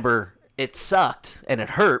just remember it sucked and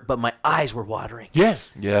it hurt, but my eyes were watering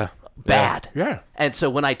Yes. Yeah. bad. Yeah. And so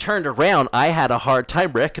when I turned around, I had a hard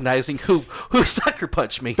time recognizing who sucker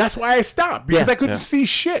punched me. That's why I stopped, because Yeah. I couldn't see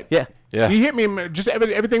shit. Yeah. Yeah. He hit me, just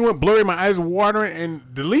everything went blurry. My eyes were watering, and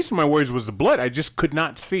the least of my worries was the blood. I just could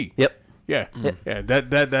not see. Yep. Yeah. Yeah.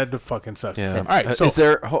 That fucking sucks. Yeah. All right. So is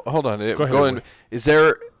there? Hold on. ahead, Going. Edward. Is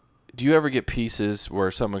there? Do you ever get pieces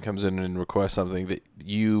where someone comes in and requests something that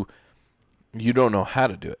you don't know how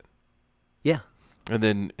to do it, Yeah. and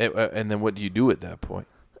then what do you do at that point?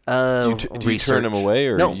 Do you turn them Research. away,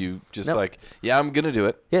 or No. you just No. like, yeah, I'm gonna do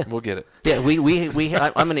it. Yeah. We'll get it. Yeah,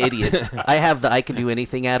 I'm an idiot. I have the I can do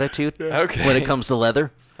anything attitude Okay. when it comes to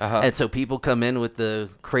leather. Uh-huh. And so people come in with the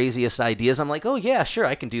craziest ideas. I'm like, oh, yeah, sure,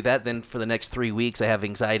 I can do that. Then for the next 3 weeks, I have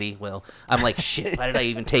anxiety. Well, I'm like, shit, why did I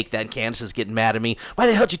even take that? And Candace is getting mad at me. Why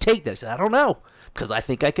the hell did you take that? I said, I don't know, because I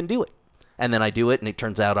think I can do it. And then I do it, and it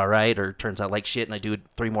turns out all right, or it turns out like shit, and I do it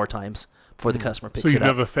 3 more times before the customer picks so you it up.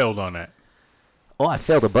 never failed on that? Oh, I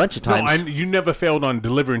failed a bunch of times. No, you never failed on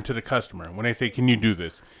delivering to the customer. When they say, "Can you do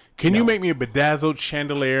this? Can you make me a bedazzled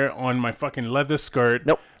chandelier on my fucking leather skirt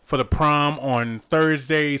Nope. for the prom on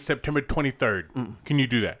Thursday, September 23rd? Can you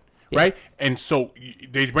do that?" Right? And so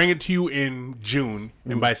they bring it to you in June,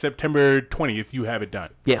 and by September 20th, you have it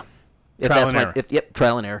done. Yeah. If Trial that's and my, error. Yep,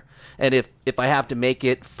 trial and error. And if I have to make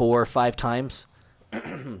it 4 or 5 times,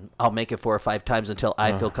 I'll make it 4 or 5 times until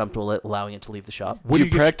I feel comfortable allowing it to leave the shop. Do you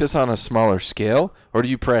practice on a smaller scale, or do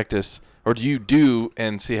you practice, or do you do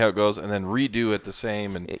and see how it goes, and then redo it the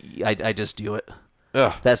same? And I just do it.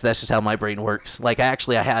 ugh, That's just how my brain works. Like I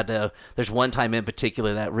had there's one time in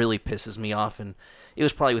particular that really pisses me off, and it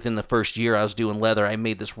was probably within the first year I was doing leather. I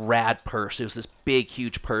made this rad purse. It was this big,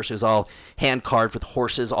 huge purse. It was all hand carved with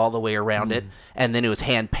horses all the way around it, and then it was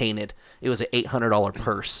hand painted. It was an $800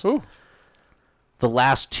 purse. ooh, The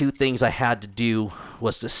last 2 things I had to do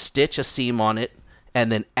was to stitch a seam on it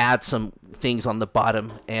and then add some things on the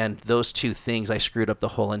bottom. And those 2 things, I screwed up the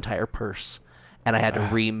whole entire purse. And I had to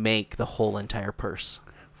remake the whole entire purse.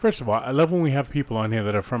 First of all, I love when we have people on here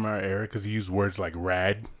that are from our area because you use words like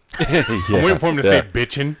rad. yeah. I'm waiting for them to say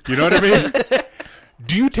bitchin'. You know what I mean?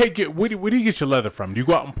 Do you take it? Where do you get your leather from? Do you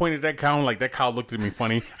go out and point at that cow and like that cow looked at me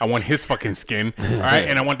funny? I want his fucking skin, all right?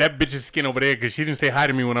 And I want that bitch's skin over there because she didn't say hi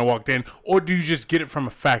to me when I walked in. Or do you just get it from a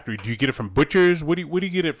factory? Do you get it from butchers? Where do you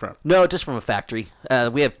get it from? No, just from a factory.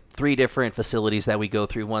 We have 3 different facilities that we go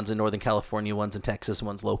through. One's in Northern California, one's in Texas, and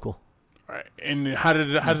one's local. All right. And how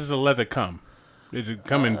does the leather come? Does it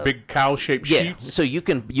come in big cow-shaped Yeah, sheets? so you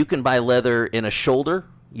can buy leather in a shoulder.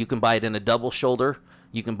 You can buy it in a double shoulder.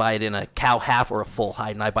 You can buy it in a cow half or a full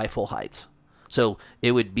hide, and I buy full hides. So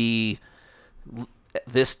it would be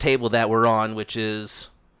this table that we're on, which is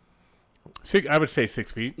I would say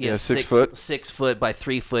 6 feet. Yeah, 6 foot. 6 foot by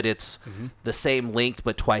 3 foot. It's the same length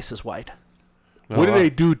but twice as wide. What do wow. they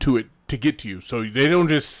do to it to get to you? So they don't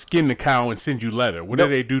just skin the cow and send you leather. What Nope.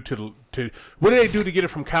 do they do what do they do to get it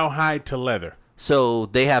from cow hide to leather? So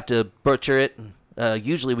they have to butcher it.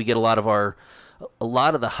 Usually we get a lot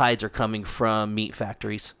of the hides are coming from meat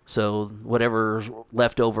factories. So whatever's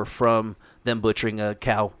left over from them butchering a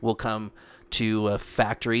cow will come to a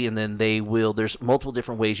factory, and then there's multiple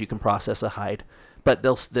different ways you can process a hide, but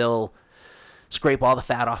they'll scrape all the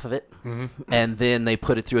fat off of it, and then they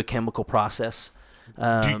put it through a chemical process.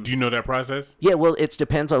 Do you know that process? Yeah, well, it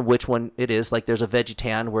depends on which one it is. Like there's a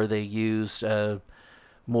Vegetan where they use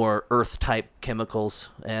more earth-type chemicals,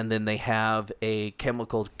 and then they have a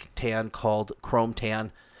chemical tan called chrome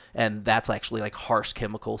tan, and that's actually like harsh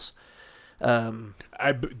chemicals.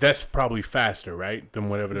 That's probably faster, right, than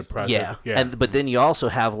whatever the process. Yeah. But then you also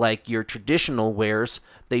have like your traditional wares.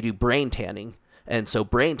 They do brain tanning, and so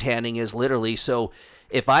brain tanning is literally so.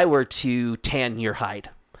 If I were to tan your hide,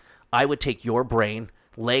 I would take your brain,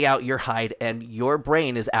 lay out your hide, and your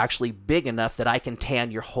brain is actually big enough that I can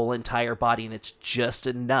tan your whole entire body, and it's just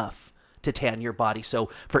enough to tan your body. So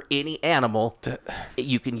for any animal,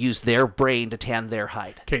 you can use their brain to tan their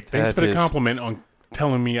hide. Okay, thanks for the compliment on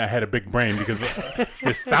telling me I had a big brain, because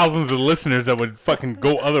there's thousands of listeners that would fucking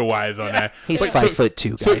go otherwise on that. He's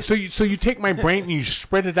 5'2", guys. So you take my brain and you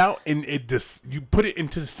spread it out, and you put it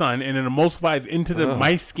into the sun, and it emulsifies into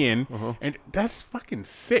my skin, and that's fucking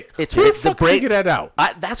sick. Who the fuck figured that out?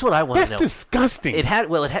 That's what I want to know. That's disgusting.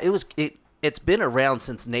 It's been around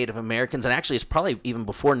since Native Americans, and actually it's probably even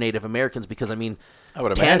before Native Americans, because I mean, I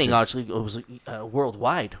would tanning imagine. actually was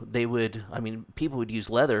worldwide. People would use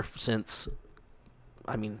leather since,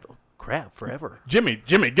 forever. Jimmy,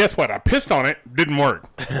 guess what? I pissed on it, didn't work.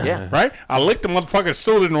 Yeah. Right? I licked the motherfucker,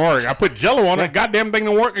 still didn't work. I put Jello on it, goddamn thing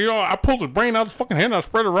didn't work. I pulled his brain out of his fucking head and I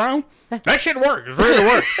spread it around. That shit worked. It's ready to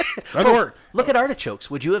work. That'll work. Look at artichokes.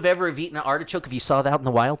 Would you have ever eaten an artichoke if you saw that out in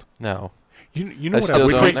the wild? No. You know I what still I don't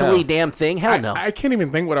wish? know. Prickly damn thing? Hell no. I can't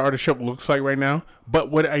even think what an artichoke looks like right now. But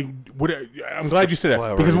I'm glad you said that,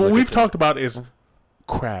 Wow, because we're what looking we've for- talked about is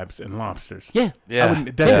crabs and lobsters. Yeah. Yeah.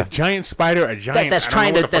 That's a giant spider, a giant. That's I don't know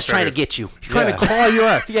trying what to the fuck that is. get you. It's trying Yeah. to claw your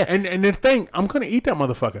ass. Yeah. And the thing, I'm gonna eat that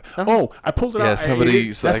motherfucker. Oh, I pulled it Yeah, out. I ate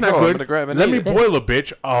somebody's it. That's like, not "Oh, I'm good. gonna grab it and Let eat me it." boil a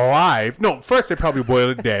bitch alive. No, first they probably boil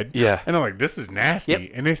it dead. Yeah. And I'm like, this is nasty.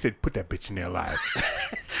 Yep. And they said, put that bitch in there alive.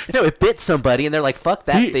 No, it bit somebody, and they're like, "Fuck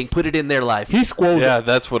that thing! Put it in their life." He squirrels. Yeah,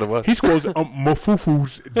 that's what it was. He squirrels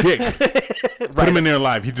Mafufu's dick. Put him in there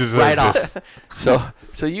alive. He deserves Right this. off.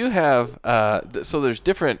 So you have so there's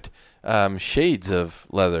different shades of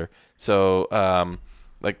leather. So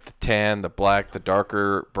like the tan, the black, the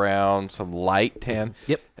darker brown, some light tan.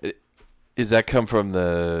 Yep. Does that come from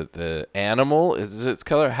the animal? Is its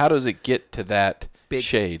color? How does it get to that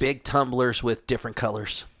shade? Big tumblers with different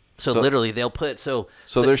colors. So So- literally, they'll put So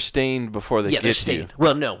they're stained before they yeah, they're get to you. stained.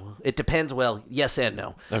 Well, no, it depends. Well, yes and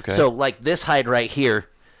no. Okay. So like this hide right here,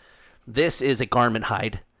 this is a garment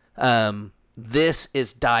hide. This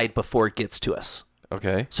is dyed before it gets to us.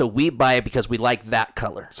 Okay. So we buy it because we like that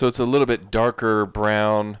color. So it's a little bit darker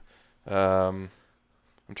brown. I'm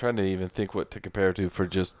trying to even think what to compare to for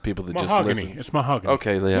just people that just Mahogany. listen. It's mahogany.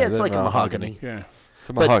 Okay, yeah, Yeah, it's then like a mahogany. Yeah. It's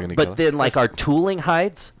a mahogany but color. then like our tooling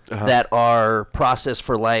hides that are processed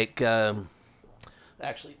for like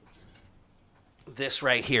actually this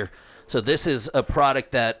right here. So this is a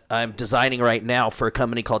product that I'm designing right now for a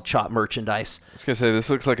company called Chop Merchandise. I was gonna say this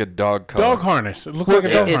looks like a dog collar. Dog harness. It looks like a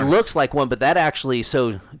dog It harness. looks like one, but that actually,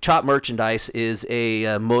 so Chop Merchandise is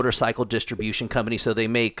a motorcycle distribution company, so they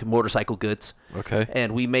make motorcycle goods. Okay.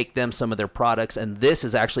 And we make them some of their products, and this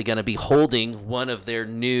is actually going to be holding one of their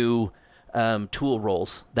new tool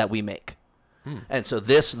rolls that we make. And so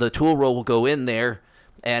the tool roll will go in there,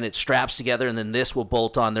 and it straps together, and then this will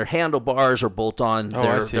bolt on their handlebars or bolt on Oh, I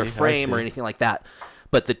their see, I frame or see. anything like that.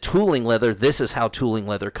 But the tooling leather, this is how tooling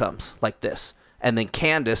leather comes, like this. And then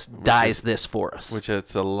Candace dyes this for us. Which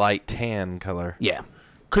it's a light tan color. Yeah.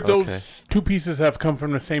 Could Okay. those two pieces have come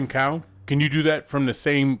from the same cow? Can you do that from the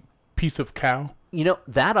same piece of cow? You know,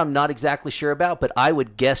 that I'm not exactly sure about, but I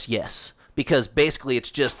would guess yes. Because basically it's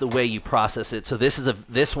just the way you process it. So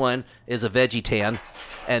this one is a veggie tan,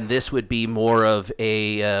 and this would be more of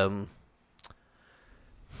a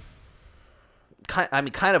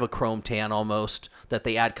kind of a chrome tan almost, that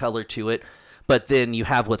they add color to it. But then you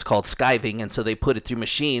have what's called skiving, and so they put it through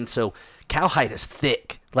machines. So cowhide is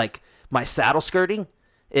thick. Like my saddle skirting,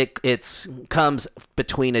 it's comes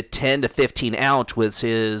between a 10 to 15 ounce, which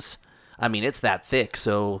is, I mean, it's that thick.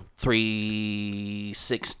 So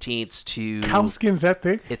 3/16 to Cow skin's that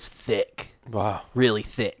thick? it's thick, Wow. really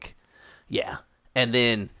thick. Yeah, and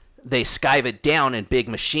then they skive it down in big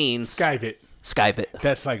machines. Skive it. Skive it.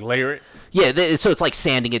 That's like layer it. Yeah, so it's like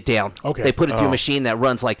sanding it down. Okay. They put it through a machine that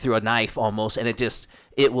runs like through a knife almost, and it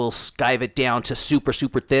will skive it down to super,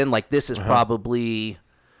 super thin. Like this is probably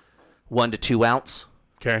 1 to 2 ounce.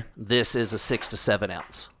 Okay. This is a 6 to 7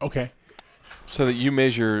 ounce. Okay. So that you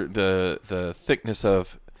measure the thickness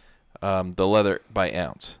of the leather by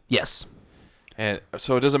ounce, Yes. and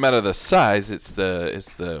so it doesn't matter the size. It's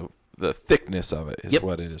the thickness of it is Yep.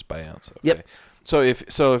 what it is by ounce. Okay. Yep.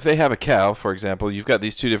 So if they have a cow, for example, you've got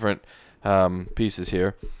these two different pieces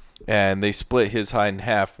here, and they split his hide in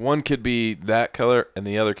half. One could be that color, and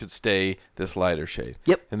the other could stay this lighter shade.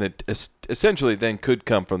 Yep. And that essentially then could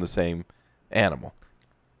come from the same animal.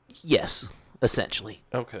 Yes, essentially.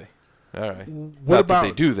 Okay. All right. What Not that they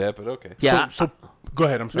about- do that, but okay. Yeah. So go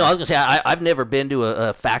ahead. I'm No, I sorry. was gonna say I've never been to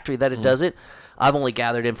a factory that it does it. I've only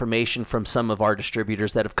gathered information from some of our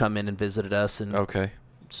distributors that have come in and visited us, and Okay.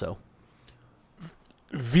 so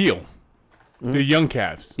Veal, the young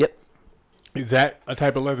calves. yep. Is that a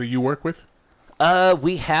type of leather you work with?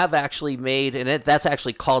 We have actually made, and that's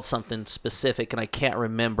actually called something specific, and I can't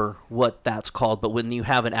remember what that's called. But when you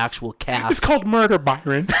have an actual calf, It's called murder,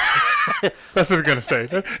 Byron. That's what I'm gonna say.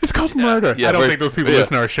 It's called murder. Yeah, I don't we're- think those people yeah.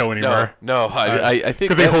 listen to our show anymore. No, I think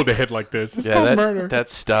Because they that- hold their head like this. It's yeah, called that, murder. that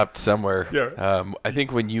stopped somewhere. Yeah. I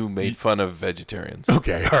think when you made fun of vegetarians.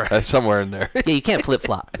 Okay, all right. Somewhere in there. yeah, you can't flip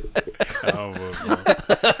flop. Oh, well.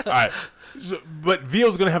 All right. So, but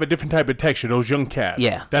veal's gonna have a different type of texture. Those young calves.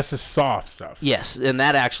 Yeah. That's the soft stuff. Yes, and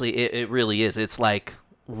that actually it really is. It's like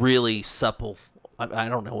really supple. I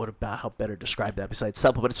don't know how better describe that besides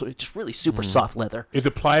supple, but it's just really super soft leather. Is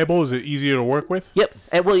it pliable? Is it easier to work with? Yep,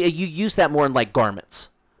 and well, you use that more in like garments,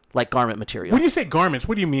 like garment material. When you say garments,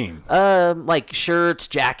 what do you mean? Like shirts,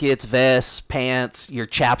 jackets, vests, pants, your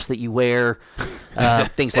chaps that you wear,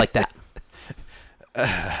 things like that.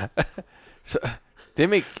 So they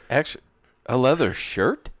make actually a leather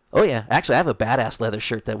shirt. Oh yeah, actually, I have a badass leather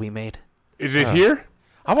shirt that we made. Is it here?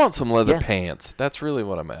 I want some leather Yeah. pants. That's really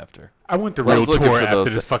what I'm after. I want the I real was looking tour for after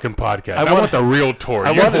those. this fucking podcast. I I, want- want the real tour.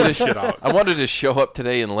 I You wanted hold to this shit out. I wanted to show up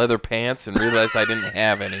today in leather pants and realized I didn't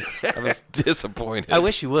have any. I was disappointed. I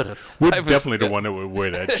wish you would have. Wood's I was- definitely the one that would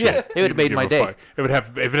wear that shit. Yeah, it would've made Give my a day. fuck. It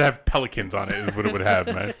would have pelicans on it. Is what it would have,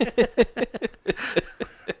 man.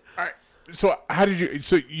 All right. So how did you?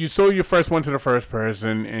 So you sold your first one to the first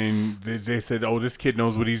person, and they said, "Oh, this kid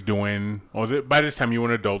knows what he's doing." Or by this time you were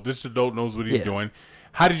an adult. This adult knows what he's Yeah. doing.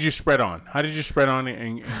 How did you spread on? How did you spread on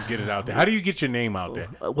and get it out there? How do you get your name out there?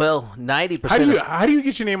 Well, How 90%. do you how do you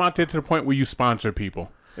get your name out there to the point where you sponsor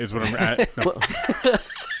people? Is what I'm at. No.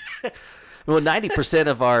 Well, 90%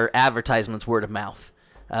 of our advertisements word of mouth.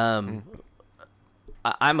 I'm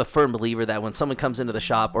a firm believer that when someone comes into the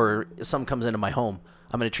shop or someone comes into my home,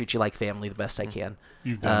 I'm going to treat you like family the best I can.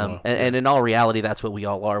 You've done well. And in all reality, that's what we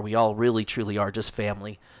all are. We all really, truly are just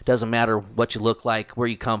family. Doesn't matter what you look like, where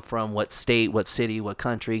you come from, what state, what city, what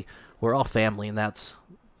country. We're all family, and that's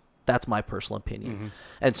my personal opinion. Mm-hmm.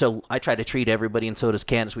 And so I try to treat everybody, and so does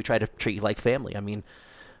Candace. We try to treat you like family. I mean,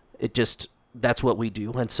 that's what we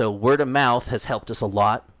do. And so word of mouth has helped us a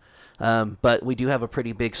lot. But we do have a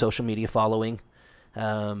pretty big social media following.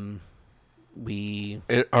 Are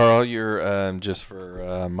all your just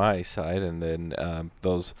for my side, and then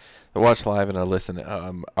those that watch live and are listening,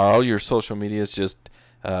 are all your social medias just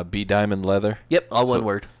B Diamond Leather? Yep, all So- one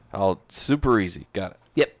word. All super easy. Got it.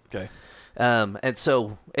 Yep. Okay. And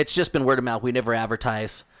so it's just been word of mouth. We never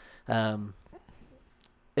advertise.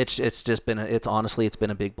 It's just been honestly it's been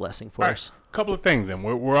a big blessing for All right. us. Couple of things then.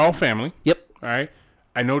 We're all family. Yep. All right.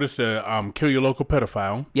 I noticed kill your local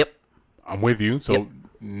pedophile. Yep. I'm with you. So Yep.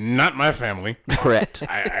 not my family. Correct.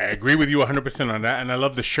 I agree with you 100% on that. And I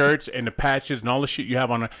love the shirts and the patches and all the shit you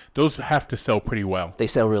have on it. Those have to sell pretty well. They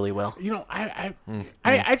sell really well. You know,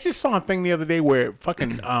 I just saw a thing the other day where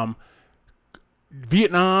fucking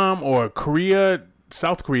Vietnam or Korea,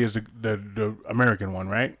 South Korea is the American one,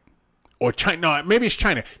 right? Or China. No, maybe it's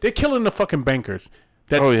China. They're killing the fucking bankers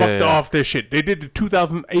that Oh, yeah, fucked yeah. off their shit. They did the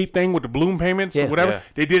 2008 thing with the balloon payments Yeah. or whatever. Yeah.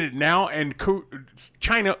 They did it now, and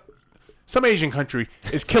China, some Asian country,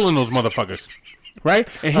 is killing those motherfuckers. Right?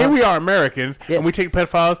 And here we are, Americans, and we take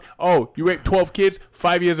pedophiles. Oh, you raped 12 kids,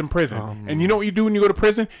 5 years in prison. And you know what you do when you go to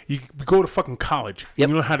prison? You go to fucking college. Yep. And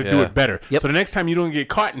you learn how to do Yeah. it better. Yep. So the next time you don't get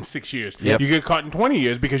caught in 6 years, Yep. you get caught in 20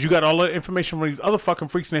 years because you got all the information from these other fucking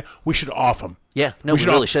freaks in there. We should off them. Yeah. No, we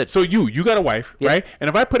really should. So you got a wife, right? And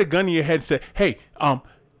if I put a gun in your head and say, hey,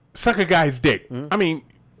 suck a guy's dick. I mean,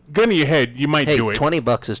 gun to your head, you might Hey, do it.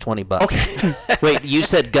 $20 is $20. Okay. Wait, you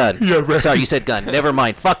said gun. Yeah, right. Sorry, you said gun. Never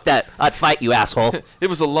mind. Fuck that. I'd fight you, asshole. It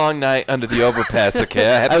was a long night under the overpass. Okay,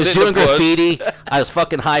 I, had to I was sit in doing the bush. graffiti. I was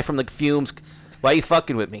fucking high from the fumes. Why are you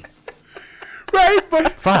fucking with me? Right?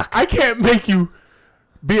 But Fuck. I can't make you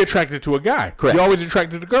be attracted to a guy. Correct. You're always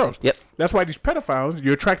attracted to girls. Yep. That's why these pedophiles,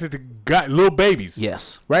 you're attracted to little babies.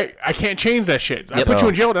 Yes. Right? I can't change that shit. I Yep. put you No.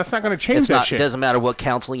 in jail. That's not going to change It's that not. shit. Doesn't matter what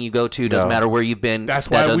counseling you go to. Doesn't No. matter where you've been. That's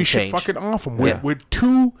that why we doesn't should change. fucking off them. Yeah.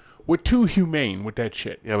 We're too humane with that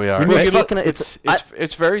shit. Yeah, we are. We need It's to look- fucking.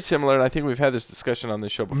 It's very similar, and I think we've had this discussion on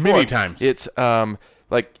this show before. Many times. It's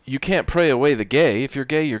like you can't pray away the gay. If you're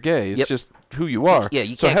gay, you're gay. It's Yep. just who you are. Yeah,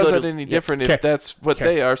 you so can't how's go that to- any yep. different Okay. if that's what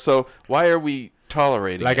Okay. they are? So why are we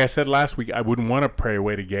tolerating Like it? I said last week, I wouldn't want to pray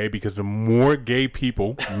away the gay because the more gay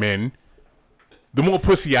people, men, the more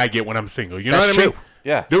pussy I get when I'm single. You know That's what I mean? true.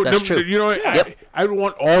 Yeah. The- That's the- true. You know, Yep. I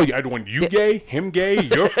want all you. I want you gay, him gay,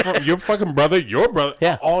 your fucking brother, your brother.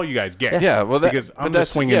 Yeah. All you guys gay. Yeah, well, because I'm the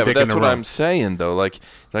swinging dick but that's in the what room. I'm saying though. Like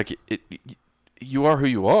you are who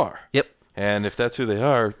you are. Yep. And if that's who they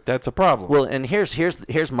are, that's a problem. Well, and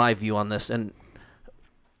here's my view on this, and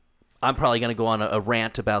I'm probably going to go on a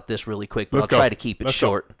rant about this really quick, but Let's I'll go. try to keep it Let's go.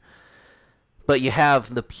 short. But you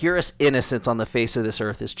have the purest innocence on the face of this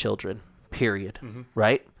earth is children, period.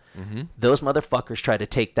 Right? Those motherfuckers try to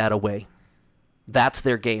take that away. That's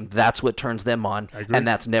their game. That's what turns them on, agree. and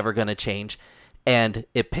that's never going to change. And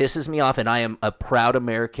it pisses me off, and I am a proud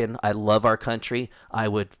American. I love our country. I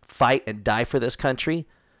would fight and die for this country.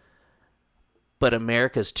 But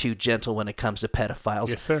America's too gentle when it comes to pedophiles.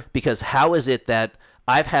 Yes, sir. Because how is it that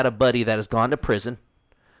I've had a buddy that has gone to prison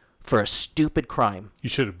for a stupid crime? You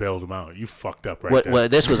should have bailed him out. You fucked up right What, there. well,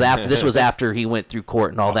 this was after he went through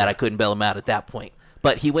court and all that. I couldn't bail him out at that point.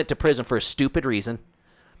 But he went to prison for a stupid reason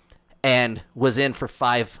and was in for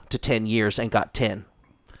 5 to 10 years and got 10.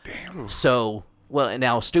 Damn. So, well, and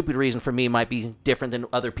now a stupid reason for me might be different than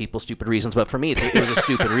other people's stupid reasons, but for me, it was a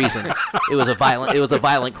stupid reason. It was a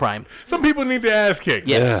violent crime. Some people need to ass kick.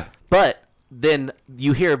 Yes. Yeah. But then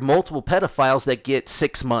you hear of multiple pedophiles that get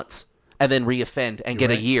 6 months and then reoffend and get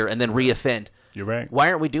right. a year and then reoffend. You're right. Why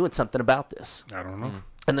aren't we doing something about this? I don't know.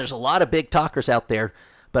 And there's a lot of big talkers out there,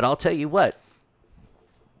 but I'll tell you what.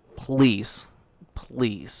 Please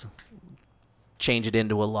change it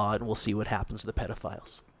into a law and we'll see what happens to the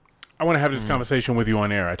pedophiles. I want to have this conversation with you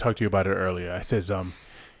on air. I talked to you about it earlier. I says,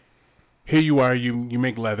 here you are, you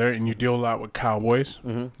make leather, and you deal a lot with cowboys.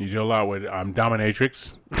 You deal a lot with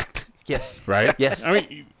dominatrix, Yes. right? Yes. I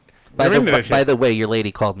mean, By you're into that shit. the way, your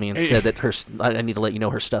lady called me and said that I need to let you know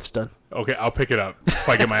her stuff's done. Okay, I'll pick it up if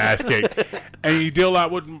I get my ass kicked. And you deal a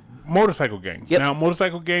lot with motorcycle gangs. Yep. Now,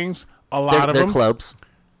 motorcycle gangs, a lot of They're them, clubs.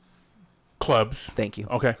 clubs. Thank you.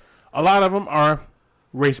 Okay. A lot of them are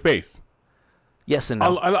race-based. Yes and A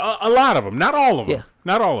no. lot of them. Not all of them. Yeah.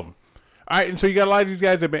 Not all of them. All right, and so you got a lot of these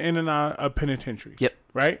guys that have been in and out of penitentiaries. Yep.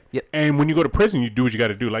 Right? Yep. And when you go to prison, you do what you got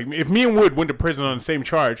to do. Like, if me and Wood went to prison on the same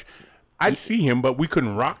charge, I'd see him, but we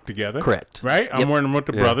couldn't rock together. Correct. Right? I'm Yep. running with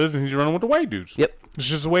the brothers, and he's running with the white dudes. Yep. It's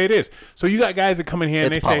just the way it is. So you got guys that come in here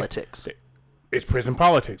and It's they politics. say... It's prison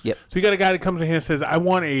politics. Yep. So you got a guy that comes in here and says, I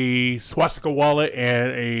want a swastika wallet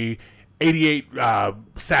and a 88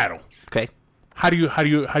 saddle. Okay. How do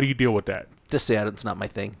you deal with that? Just say it's not my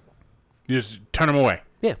thing. You just turn them away.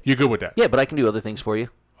 Yeah. You're good with that. Yeah, but I can do other things for you.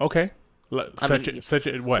 Okay. mean, Such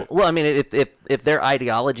a what? Well, I mean, if their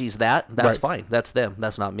ideology's that's Right. fine. That's them.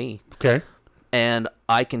 That's not me. Okay. And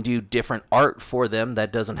I can do different art for them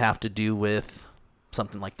that doesn't have to do with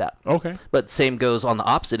something like that. Okay. But same goes on the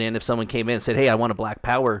opposite end. If someone came in and said, "Hey, I want a Black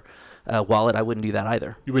Power wallet," I wouldn't do that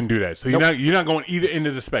either. You wouldn't do that. So Nope. you're not going either end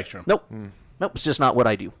of the spectrum. Nope. Nope. It's just not what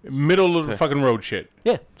I do. Middle of the fucking road shit.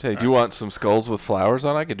 Yeah. Say, do you want some skulls with flowers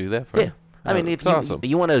on? I could do that for Yeah. you. I mean, if it's you, awesome.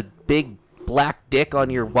 you want a big black dick on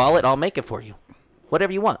your wallet, I'll make it for you.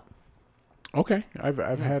 Whatever you want. Okay. I've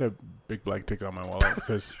had a big black dick on my wallet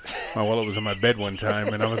because my wallet was in my bed one time,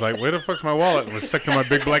 and I was like, "Where the fuck's my wallet?" It was stuck to my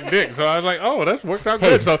big black dick. So I was like, "Oh, that's worked out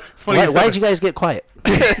good." So it's funny. Why did you guys get quiet?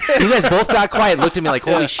 You guys both got quiet and looked at me like,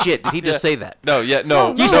 holy shit, did he just say that? No, yeah,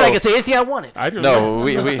 no. You said I could say anything I wanted. I do. No,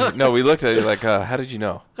 we looked at it like, how did you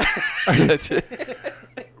know? That's it.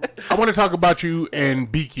 I want to talk about you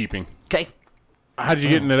and beekeeping. Okay. How did you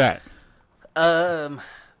get into that?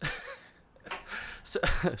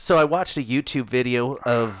 So I watched a YouTube video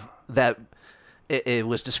of that. It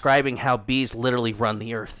was describing how bees literally run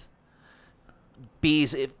the earth.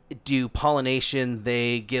 Bees do pollination.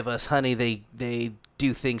 They give us honey. They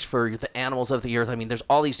do things for the animals of the earth. I mean, there's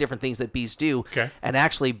all these different things that bees do. Okay. And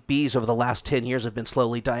actually, bees over the last 10 years have been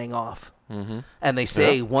slowly dying off. Mm-hmm. And they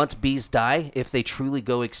say once bees die, if they truly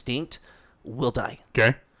go extinct, we'll die.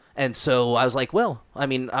 Okay. And so I was like, well, I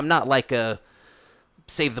mean, I'm not like a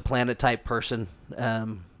save the planet type person.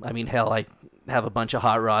 I mean, hell, I have a bunch of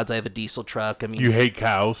hot rods. I have a diesel truck. I mean, You hate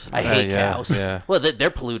cows. I hate yeah, cows. yeah. Well, they're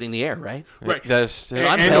polluting the air, right? Right. That's and,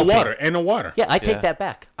 I'm and the helping. water. And the water. Yeah, I take Yeah. that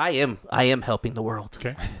back. I am helping the world.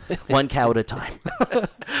 Okay. One cow at a time.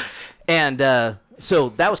 And so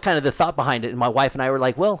that was kind of the thought behind it. And my wife and I were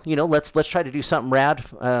like, well, let's try to do something rad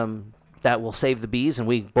that will save the bees. And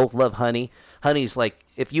we both love honey. Honey's like,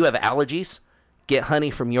 if you have allergies, get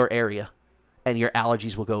honey from your area, and your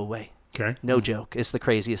allergies will go away. Okay. No joke. It's the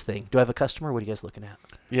craziest thing. Do I have a customer? What are you guys looking at?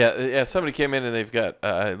 yeah. Somebody came in and they've got.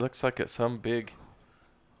 It looks like some big.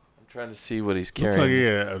 I'm trying to see what he's Looks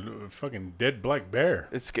carrying. like a fucking dead black bear.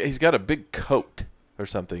 He's got a big coat or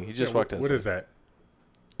something. He just walked outside. What is that?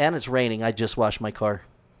 And it's raining. I just washed my car.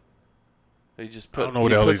 He just I put don't know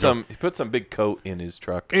what the hell he's doing. he put some big coat in his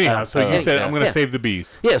truck. Anyhow, so you said, yeah. I'm going to Yeah. save the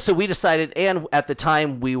bees. Yeah, so we decided, and at the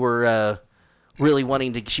time we were really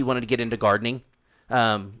wanting to. She wanted to get into gardening.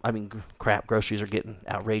 I mean, crap, groceries are getting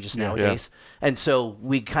outrageous nowadays, and so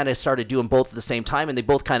we kind of started doing both at the same time, and they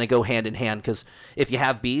both kind of go hand in hand. Because if you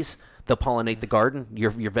have bees, they'll pollinate the garden.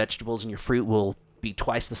 Your vegetables and your fruit will be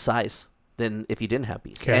twice the size than if you didn't have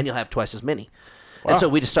bees, Okay. and you'll have twice as many. And so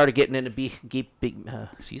we just started getting into beekeeping.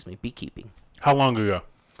 How long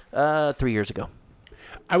ago? 3 years ago.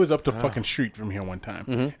 I was up the fucking street from here one time,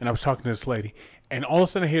 and I was talking to this lady, and all of a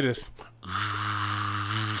sudden I hear this.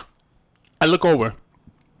 I look over.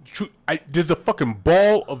 There's a fucking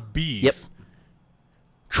ball of bees Yep.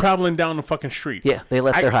 traveling down the fucking street. Yeah, they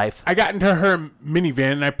left their hive. I got into her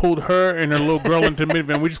minivan, and I pulled her and her little girl into the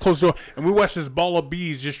minivan. We just closed the door, and we watched this ball of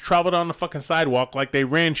bees just travel down the fucking sidewalk like they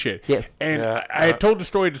ran shit. Yeah. And I had told the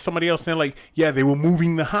story to somebody else, and they're like, yeah, they were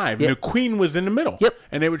moving the hive. Yep. And the queen was in the middle. Yep.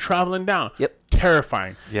 And they were traveling down. Yep.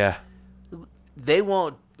 Terrifying. Yeah. They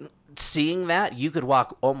won't. Seeing that, you could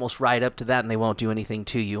walk almost right up to that, and they won't do anything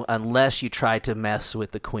to you unless you try to mess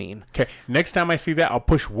with the queen. Okay, next time I see that, I'll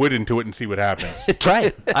push wood into it and see what happens. Try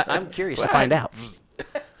it. I'm curious to find out.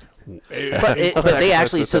 But they Sacrifice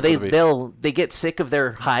actually, the so tip of the bee. they get sick of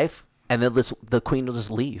their hive, and then the queen will just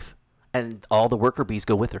leave, and all the worker bees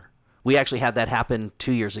go with her. We actually had that happen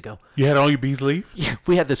 2 years ago. You had all your bees leave? Yeah,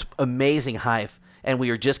 we had this amazing hive, and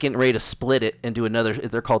we were just getting ready to split it into another.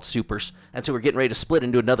 They're called supers, and so we're getting ready to split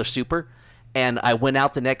into another super. And I went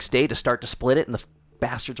out the next day to start to split it, and the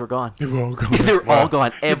bastards were gone. They were all gone. They were all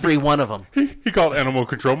gone, every one of them. He called animal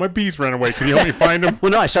control. My bees ran away. Can you help me find them?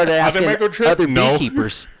 Well, no, I started they asking microchip? other No.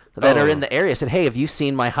 beekeepers that are in the area. I said, "Hey, have you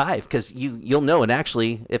seen my hive? Because you'll know." And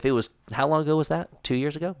actually, if it was how long ago was that? 2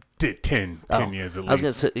 years ago? 10 years at I was gonna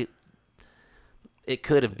least. say it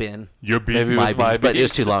could have been Your bees. Maybe it my was my bees, but it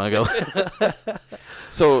was bees. too long ago.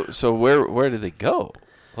 So where do they go?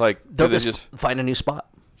 Like, do They'll they just find a new spot.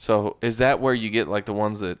 So is that where you get like the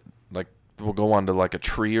ones that like will go onto like a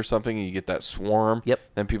tree or something, and you get that swarm? Yep.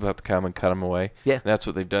 Then people have to come and cut them away. Yeah. And that's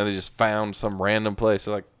what they've done. They just found some random place.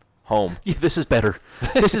 They're like home. Yeah, this is better.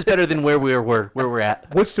 This is better than where we're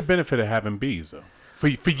at. What's the benefit of having bees, though? For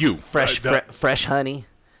you. Fresh honey,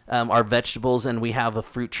 our vegetables, and we have a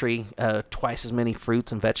fruit tree, twice as many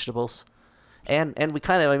fruits and vegetables. And we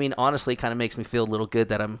kind of, I mean, honestly, kind of makes me feel a little good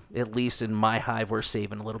that I'm, at least in my hive, we're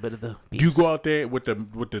saving a little bit of the bees. Do you go out there with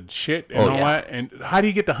the shit and all that? And how do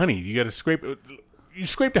you get the honey? You got to scrape. You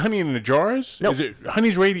scrape the honey in the jars? Nope. Is it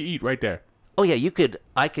honey's ready to eat right there? Oh, yeah,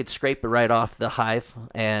 I could scrape it right off the hive,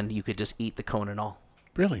 and you could just eat the cone and all.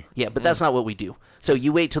 Really? Yeah, but that's not what we do. So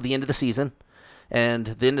you wait till the end of the season, and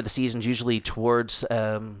the end of the season is usually towards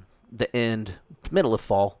the middle of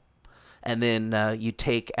fall, and then you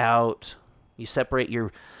separate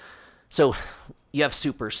so you have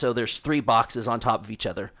supers. So there's 3 boxes on top of each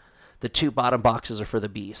other. The 2 bottom boxes are for the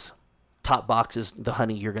bees. Top box is the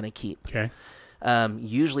honey you're going to keep. Okay.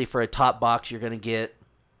 Usually for a top box, you're going to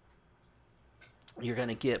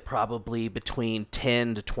get probably between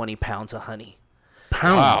 10 to 20 pounds of honey.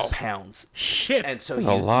 Pounds. Pounds. Shit. And so That's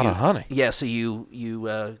a lot of honey. Yeah, so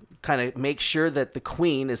you kind of make sure that the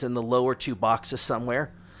queen is in the lower 2 boxes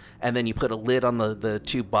somewhere, and then you put a lid on the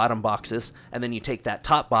 2 bottom boxes, and then you take that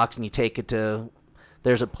top box and you take it to.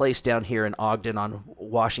 There's a place down here in Ogden on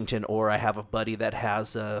Washington, or I have a buddy that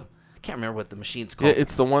has I can't remember what the machine's called. Yeah,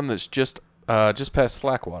 it's the one that's just past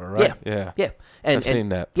Slackwater, right? Yeah. And, I've seen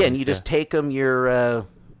that Yeah, and place, you just take them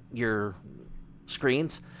your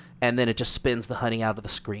screens, and then it just spins the honey out of the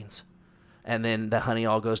screens, and then the honey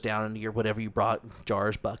all goes down into your whatever you brought,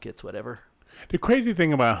 jars, buckets, whatever. The crazy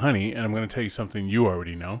thing about honey, and I'm going to tell you something you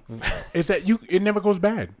already know, is that it never goes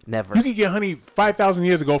bad. Never. You can get honey 5,000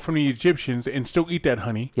 years ago from the Egyptians and still eat that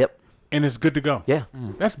honey. Yep. And it's good to go. Yeah.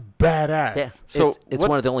 That's badass. Yeah. So it's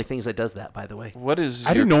one of the only things that does that, by the way. What is?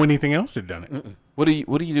 I didn't know anything else had done it. What do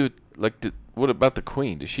you do? Like, what about the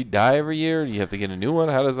queen? Does she die every year? Do you have to get a new one?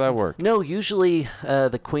 How does that work? No, usually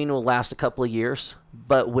the queen will last a couple of years,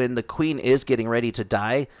 but when the queen is getting ready to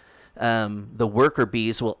die, the worker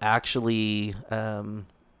bees will actually,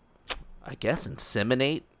 I guess,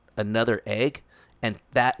 inseminate another egg, and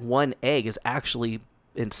that one egg is actually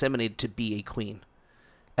inseminated to be a queen.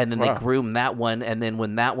 And then they groom that one, and then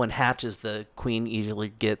when that one hatches, the queen usually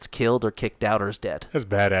gets killed or kicked out or is dead. That's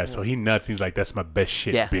badass. So he nuts. He's like, that's my best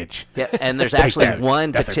shit, Yeah, bitch. Yeah, and there's Take actually that.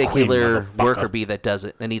 one That's a queen, particular motherfucker. worker bee that does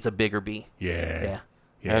it, and he's a bigger bee. Yeah.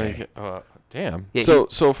 Yeah. How do you- damn. Yeah,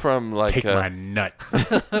 so from like Take my nut.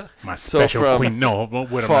 My So special from queen. No,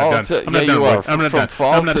 wait, I'm fall not done. to I'm not yeah, done. you Wait, are I'm not from done.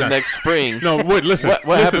 fall I'm not to done. next spring. No, wait, listen. What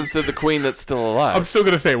listen. happens to the queen that's still alive? I'm still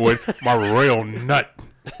going to say, Wood, my royal nut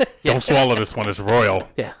Don't swallow this one. It's royal.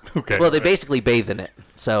 Yeah. Okay. Well, they basically bathe in it,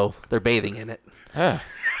 so they're bathing in it.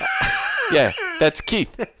 Yeah, that's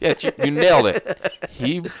Keith. Yeah, you nailed it.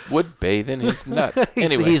 He would bathe in his nut.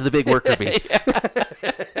 Anyway. He's the big worker bee.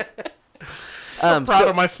 Proud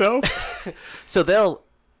of myself. So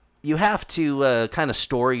you have to kind of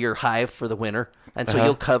store your hive for the winter. And so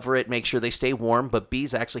you'll cover it, make sure they stay warm. But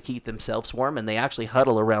bees actually keep themselves warm, and they actually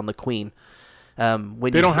huddle around the queen.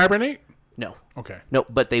 They don't hibernate? No. Okay. No,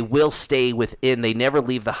 but they will stay within. They never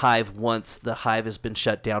leave the hive once the hive has been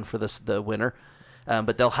shut down for the winter.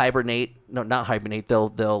 But they'll hibernate. No, not hibernate. They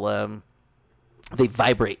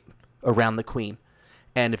vibrate around the queen.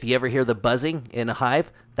 And if you ever hear the buzzing in a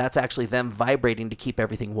hive, that's actually them vibrating to keep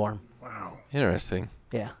everything warm. Wow. Interesting.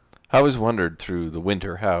 Yeah. I always wondered through the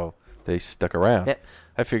winter how they stuck around. Yeah.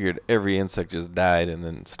 I figured every insect just died and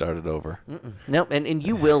then started over. No, and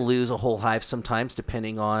you will lose a whole hive sometimes,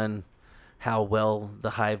 depending on how well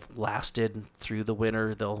the hive lasted through the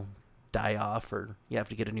winter. They'll die off, or you have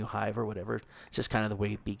to get a new hive or whatever. It's just kind of the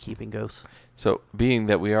way beekeeping goes. So, being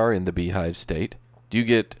that we are in the beehive state, do you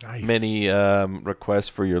get many requests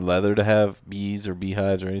for your leather to have bees or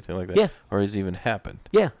beehives or anything like that? Yeah. Or has it even happened?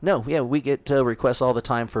 Yeah, we get requests all the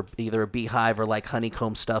time for either a beehive or like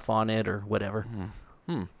honeycomb stuff on it or whatever.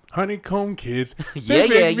 Honeycomb kids. Yeah.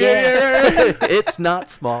 It's not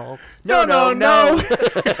small. No.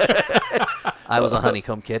 I was a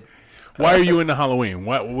honeycomb kid. Why are you into Halloween?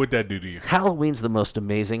 What would that do to you? Halloween's the most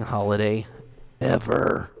amazing holiday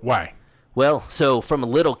ever. Why? Well, so from a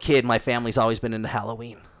little kid, my family's always been into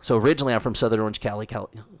Halloween. So originally, I'm from Southern Orange County,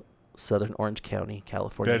 California.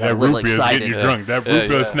 That Got a little root beer is excited. getting you drunk. That root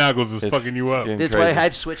beer yeah. Snaggles is It's fucking you up. getting That's why I crazy.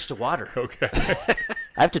 had to switch to water. Okay. I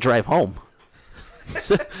have to drive home.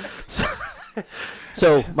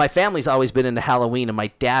 So my family's always been into Halloween, and my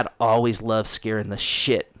dad always loved scaring the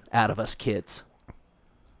shit out of us kids.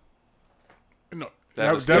 No, That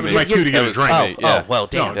that was was to me. my cue to That get a was drink. to me. Yeah. Well,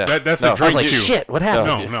 No, damn. Yeah. that's No. a I drink I was like, cue. shit, what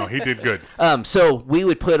happened? No, he did good. So we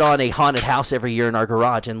would put on a haunted house every year in our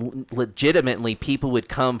garage, and legitimately people would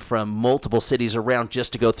come from multiple cities around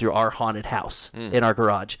just to go through our haunted house in our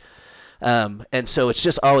garage. And so it's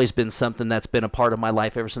just always been something that's been a part of my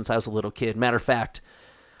life ever since I was a little kid. Matter of fact,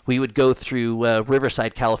 we would go through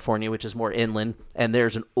Riverside, California, which is more inland, and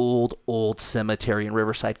there's an old cemetery in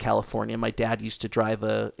Riverside, California. My dad used to drive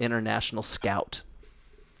a International Scout.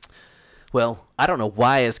 Well, I don't know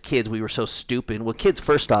why as kids we were so stupid. Well, kids,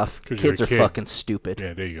 first off, 'Cause you're kids a are kid. fucking stupid.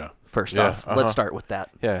 Yeah, there you go. First Yeah, off, let's start with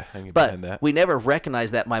that. Yeah, I can get behind But that. we never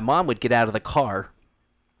recognized that my mom would get out of the car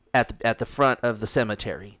at the front of the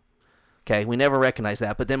cemetery. Okay, we never recognized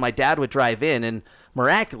that. But then my dad would drive in, and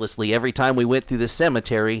miraculously, every time we went through this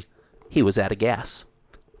cemetery, he was out of gas.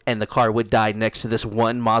 And the car would die next to this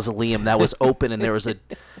one mausoleum that was open, and there was a...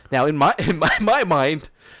 Now, in my mind,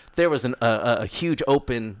 there was a huge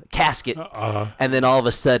open casket, and then all of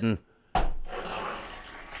a sudden,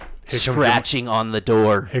 scratching on the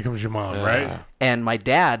door. Here comes your mom, right? And my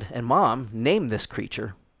dad and mom named this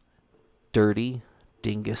creature Dirty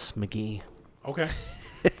Dingus McGee. Okay.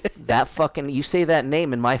 That fucking, you say that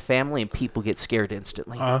name in my family and people get scared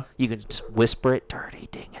instantly. You can just whisper it, Dirty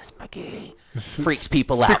Dingus McGee. Freaks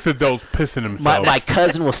people out. 6 adults pissing themselves. My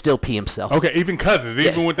cousin will still pee himself. Okay, even cousins,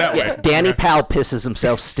 even with that Yes, way. Danny Okay. Powell pisses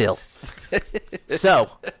himself still.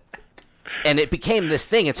 So, and it became this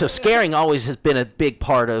thing. And so scaring always has been a big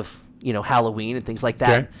part of, Halloween and things like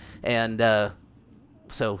that. Okay. And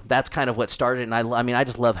so that's kind of what started. And I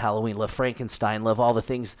just love Halloween, love Frankenstein, love all the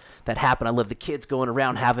things that happen. I love the kids going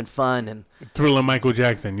around having fun and Thriller Michael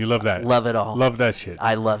Jackson, you love that. love it all. Love that shit.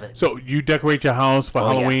 I love it. So you decorate your house for Oh,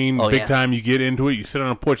 yeah. Halloween, Oh, big yeah. time. You get into it. You sit on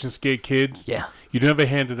a porch and scare kids. Yeah. You never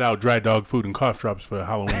handed out dry dog food and cough drops for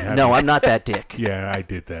Halloween. have No, you? I'm not that dick. Yeah, I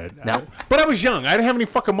did that. No. But I was young. I didn't have any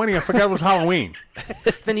fucking money. I forgot it was Halloween.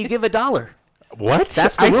 Then you give $1. What?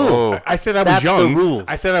 That's the I, rule. I said I was That's the young. rule.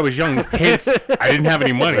 I said I was young. Hence, I didn't have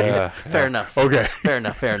any money. Fair enough. Okay. Fair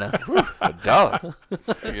enough. $1.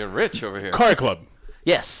 You're getting rich over here. Car Club.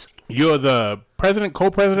 Yes. You're the president,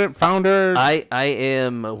 co-president, founder. I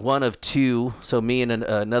am one of two. So me and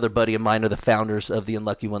another buddy of mine are the founders of the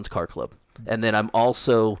Unlucky Ones Car Club. And then I'm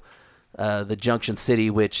also the Junction City,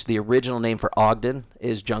 which the original name for Ogden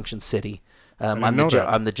is Junction City. didn't know that.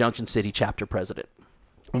 I'm the Junction City chapter president.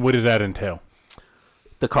 What does that entail?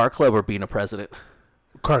 The car club or being a president?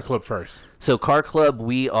 Car Club first. So Car Club,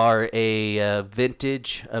 we are a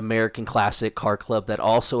vintage American classic car club that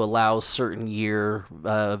also allows certain year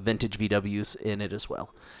vintage VWs in it as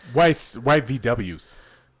well. Why VWs?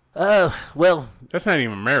 Well, That's not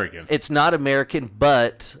even American. it's not American,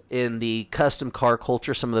 but in the custom car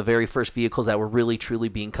culture, some of the very first vehicles that were really truly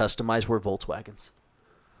being customized were Volkswagens.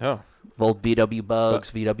 Oh. Old VW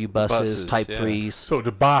Bugs, VW buses, Type yeah. 3s. So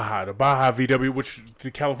the Baja VW, which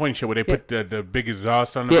the California show where they put the big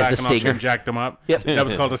exhaust on the Yeah, back the and all shit Stinger. and jacked them up. Yep. That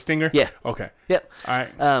was called a Stinger. Yeah. Okay. Yep. All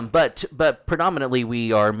right. But predominantly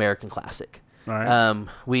we are American Classic. All right.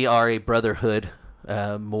 We are a brotherhood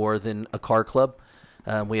more than a car club.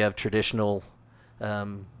 We have traditional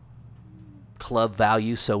club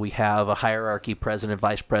values, so we have a hierarchy: president,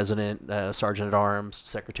 vice president, sergeant at arms,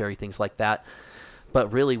 secretary, things like that.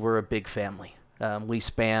 But really, we're a big family. We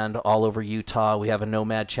span all over Utah. We have a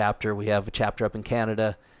Nomad chapter. We have a chapter up in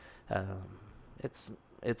Canada.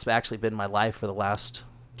 It's actually been my life for the last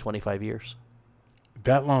 25 years.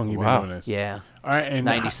 That long you've Wow. been doing this? Yeah. All right. And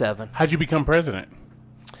 97. How'd you become president?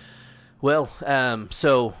 Well,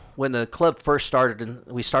 so when the club first started,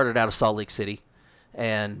 we started out of Salt Lake City.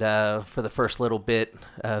 And for the first little bit,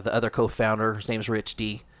 the other co-founder, his name's Rich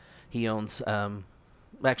D. He owns,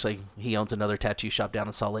 he owns another tattoo shop down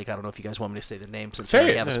in Salt Lake. I don't know if you guys want me to say the name since Say we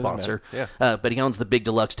already it. have a No, it doesn't sponsor. matter. But he owns the Big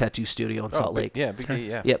Deluxe Tattoo Studio in Salt Lake. Yeah, big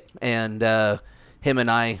yeah. Yep. And him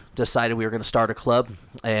and I decided we were going to start a club,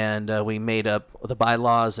 and we made up the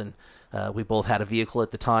bylaws, and we both had a vehicle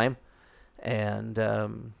at the time. And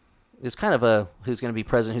it's kind of a who's going to be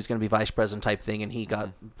president, who's going to be vice president type thing. And he got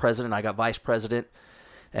president, I got vice president.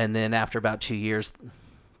 And then after about 2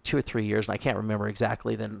 or 3 years, and I can't remember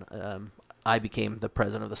exactly, then I became the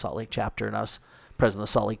president of the Salt Lake chapter, and I was president of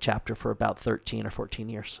the Salt Lake chapter for about 13 or 14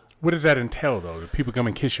 years. What does that entail, though? Do people come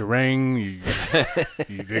and kiss your ring?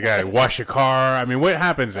 They got to wash your car? I mean, what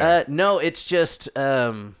happens there? No, it's just,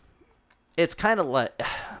 it's kind of like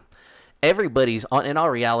everybody's, in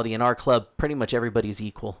our reality, in our club, pretty much everybody's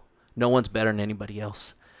equal. No one's better than anybody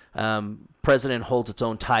else. President holds its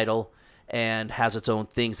own title and has its own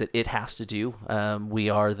things that it has to do. We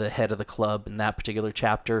are the head of the club in that particular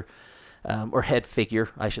chapter, or head figure,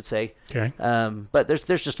 I should say. Okay. But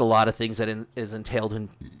there's just a lot of things that is entailed in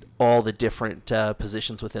all the different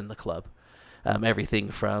positions within the club. Everything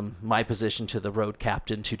from my position to the road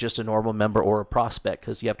captain to just a normal member or a prospect,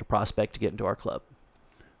 because you have to prospect to get into our club.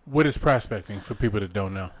 What is prospecting for people that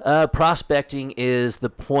don't know? Prospecting is the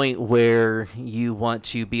point where you want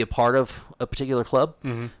to be a part of a particular club,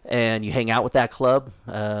 and you hang out with that club.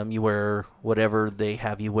 You wear whatever they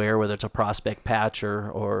have you wear, whether it's a prospect patch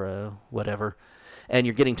or whatever, and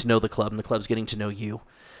you're getting to know the club, and the club's getting to know you.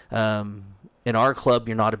 In our club,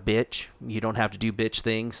 you're not a bitch. You don't have to do bitch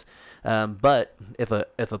things. But if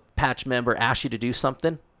a patch member asks you to do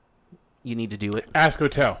something, you need to do it. Ask or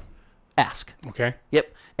tell. Ask. Okay.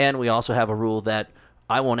 Yep. And we also have a rule that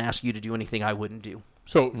I won't ask you to do anything I wouldn't do.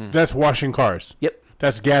 So that's washing cars. Yep.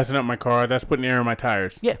 That's gassing up my car. That's putting air in my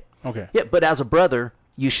tires. Yeah. Okay. Yeah, but as a brother,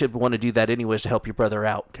 you should want to do that anyways to help your brother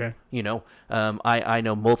out. Okay. You know, I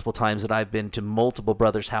know multiple times that I've been to multiple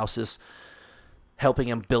brothers' houses, helping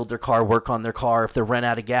them build their car, work on their car. If they ran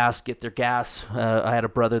out of gas, get their gas. I had a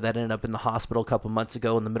brother that ended up in the hospital a couple months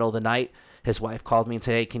ago in the middle of the night. His wife called me and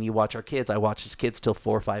said, "Hey, can you watch our kids?" I watch his kids till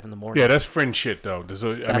 4 or 5 in the morning. Yeah, that's friend shit, though. That's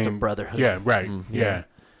a brotherhood. Yeah, right. Yeah.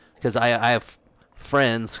 Because I have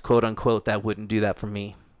friends, quote unquote, that wouldn't do that for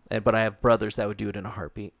me, but I have brothers that would do it in a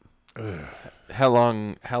heartbeat. How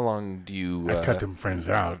long do you I cut them friends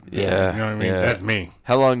out. Yeah, You know what I mean? yeah. That's me.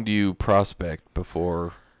 How long do you prospect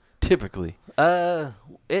before typically?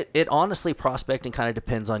 It honestly, prospecting kind of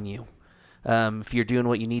depends on you. If you're doing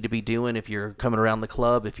what you need to be doing, if you're coming around the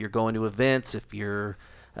club, if you're going to events, if you're,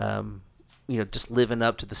 just living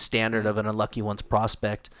up to the standard of an unlucky one's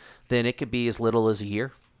prospect, then it could be as little as a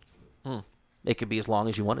year. It could be as long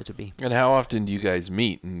as you want it to be. And how often do you guys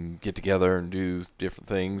meet and get together and do different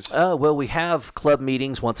things? Well, we have club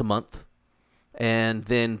meetings once a month,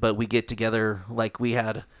 but we get together like we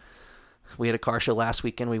had a car show last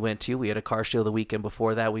weekend we went to. We had a car show the weekend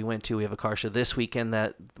before that we went to. We have a car show this weekend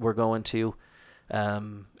that we're going to.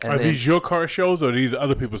 Are these your car shows or are these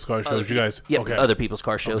other people's car shows? You guys? Yep, Okay. other people's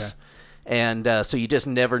car shows. Okay. And so you just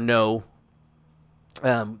never know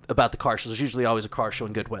about the car shows. There's usually always a car show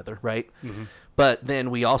in good weather, right? Mm-hmm. But then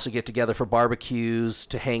we also get together for barbecues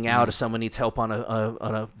to hang out if someone needs help on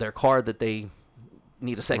their car that they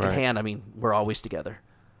need a second hand. I mean, we're always together.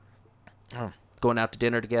 Oh. Going out to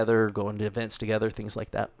dinner together, going to events together, things like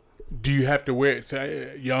that. Do you have to wear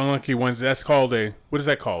your unlucky ones? That's called what is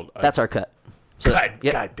that called? That's our cut. So, cut.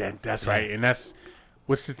 yep. God damn, that's right. And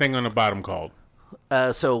what's the thing on the bottom called?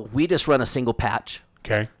 So we just run a single patch.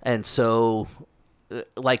 Okay. And so,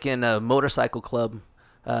 like in a motorcycle club,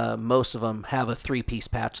 most of them have a 3-piece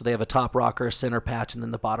patch. So they have a top rocker, a center patch, and then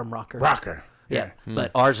the bottom rocker. Rocker. Yeah. But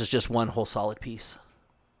ours is just one whole solid piece.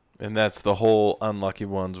 And that's the whole unlucky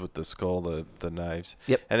ones with the skull, the knives.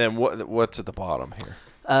 Yep. And then what's at the bottom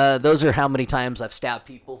here? Those are how many times I've stabbed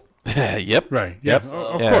people. Yep. Right. Yep. Yes.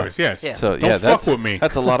 Of Yeah. course. Yes. Yeah. So Don't fuck that's with me.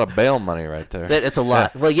 That's a lot of bail money right there. It's a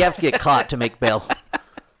lot. Well, you have to get caught to make bail.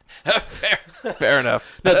 Fair enough.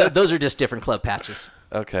 No, those are just different club patches.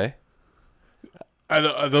 Okay.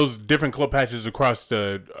 Are those different club patches across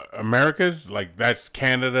the Americas? Like that's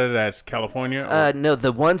Canada, that's California? Or- No,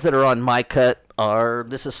 the ones that are on my cut are,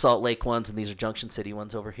 this is Salt Lake ones, and these are Junction City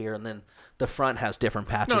ones over here, and then the front has different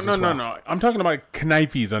patches no. I'm talking about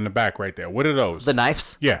knifes on the back right there. What are those? The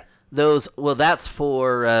knives? Yeah. Those, well, that's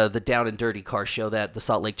for the Down and Dirty car show that the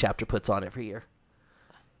Salt Lake chapter puts on every year.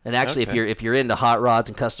 And actually, Okay. if you're into hot rods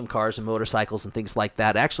and custom cars and motorcycles and things like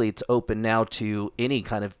that, actually it's open now to any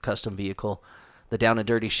kind of custom vehicle. The Down and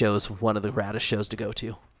Dirty show is one of the raddest shows to go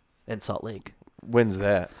to in Salt Lake. When's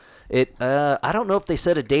that? I don't know if they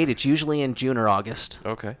set a date. It's usually in June or August.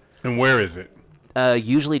 Okay. And where is it?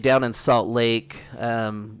 Usually down in Salt Lake.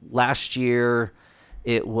 Last year,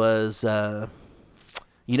 it was,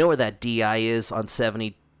 you know where that DI is on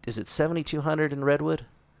 70? Is it 7200 in Redwood?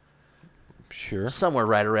 Sure. Somewhere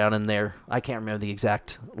right around in there. I can't remember the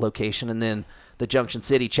exact location. And then the Junction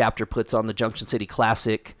City chapter puts on the Junction City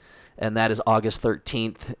Classic, and that is August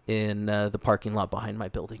 13th in the parking lot behind my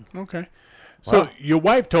building. Okay. So Wow. your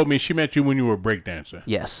wife told me she met you when you were a breakdancer.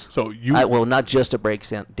 Yes. So you Well, not just a break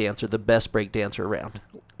dancer, the best break dancer around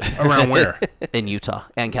around where? in Utah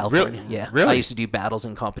and California. Yeah. Really? I used to do battles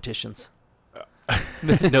and competitions.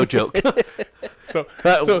 No joke. So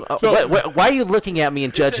Why are you looking at me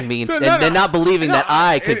and judging me So, and, no, and not believing that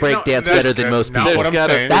I could break dance that's- better than most that's people? not what I'm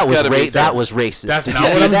There's saying. gotta- That was gotta be that some- was racist. That's Did not you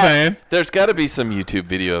see what I'm that? saying. There's got to be some YouTube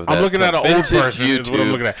video of that. I'm looking at an Some old vintage person. Is what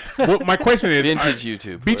I'm looking at. Well, my question is, Vintage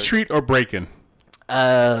YouTube. Beach Street or Breaking?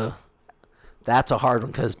 That's a hard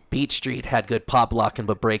one because Beach Street had good pop locking,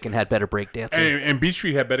 but Breakin' had better break dancing. And Beach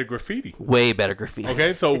Street had better graffiti. Way better graffiti.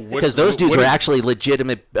 Okay, so Because those dudes were actually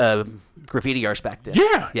legitimate graffiti artists back then.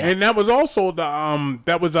 Yeah, Yeah. and that was also the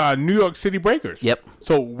that was New York City Breakers. Yep.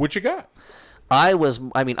 So what you got? I was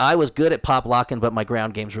good at pop locking, but my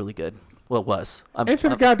ground game's really good. Well, it was. Answer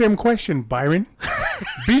the goddamn question, Byron.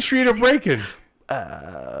 Beach Street or Breaking?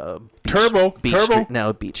 Turbo. Beach Turbo. Street.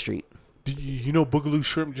 No, Beach Street. You know Boogaloo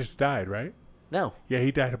Shrimp just died, right? No. Yeah,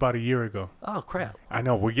 he died about a year ago. Oh, crap. I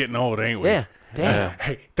know, we're getting old, ain't we? Yeah. Damn.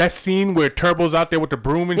 Hey, that scene where Turbo's out there with the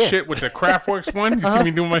broom and Yeah. shit with the Craftworks one. You see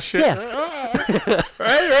me doing my shit? Yeah.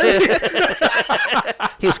 Hey.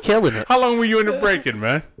 He was killing it. How long were you in the Breaking,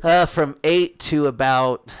 man? From 8 to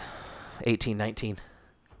about 18, 19.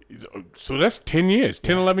 So that's 10 years,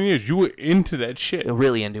 10, 11 years. You were into that shit.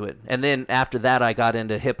 Really into it. And then after that, I got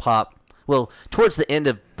into hip hop. Well, towards the end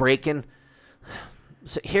of breaking.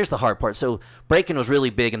 So here's the hard part. So breaking was really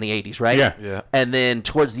big in the 80s, right? Yeah. Yeah. And then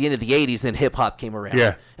towards the end of the 80s, then hip hop came around.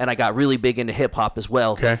 Yeah. And I got really big into hip hop as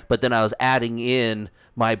well. Okay. But then I was adding in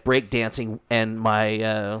my break dancing and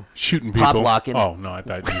my Shooting people. pop locking. Oh, no, I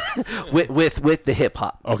thought you. with the hip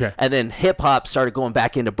hop. Okay. And then hip hop started going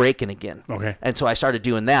back into breaking again. Okay. And so I started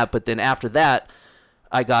doing that, but then after that,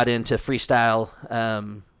 I got into freestyle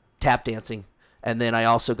tap dancing, and then I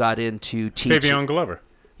also got into teaching. Savion Glover.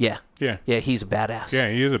 Yeah. Yeah. Yeah, he's a badass. Yeah,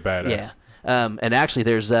 he is a badass. Yeah. And actually,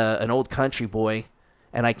 there's an old country boy,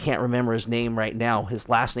 and I can't remember his name right now. His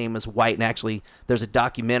last name is White, and actually, there's a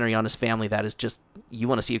documentary on his family that is just, you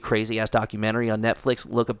want to see a crazy-ass documentary on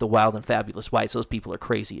Netflix, look up The Wild and Fabulous Whites. Those people are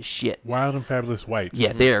crazy as shit. Wild and Fabulous Whites.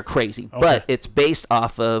 Yeah, they're crazy. Okay. But it's based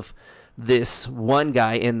off of this one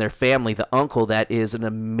guy in their family, the uncle, that is an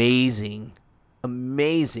amazing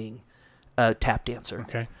tap dancer.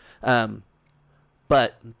 Okay.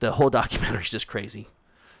 But the whole documentary is just crazy.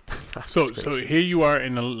 So here you are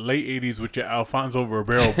in the late 80s with your Alfonso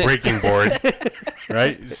Ribeiro breaking board,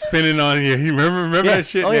 right? Spinning on you. You remember Yeah. that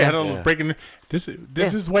shit? Oh, They yeah. had all those breaking. This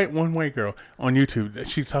is one white girl on YouTube that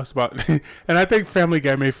she talks about, and I think Family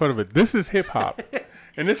Guy made fun of it. This is hip hop.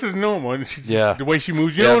 And this is normal. And she Yeah. the way she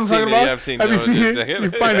moves. You Yeah, know I've what I'm talking seen it. about? Yeah, I've seen Have you it. seen Just- it?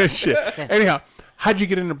 You find that shit. Anyhow, how'd you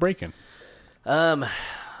get into breaking?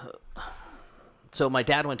 So my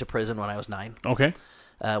dad went to prison when I was 9, Okay.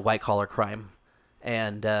 white collar crime,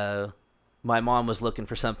 and my mom was looking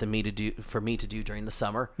for something for me to do during the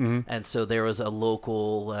summer, and so there was a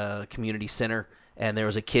local community center, and there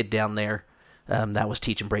was a kid down there that was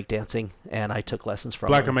teaching breakdancing, and I took lessons from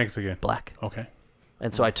Black him. or Mexican? Black. Okay.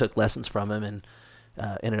 And so I took lessons from him and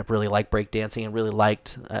ended up really like breakdancing and really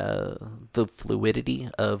liked the fluidity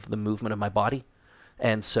of the movement of my body.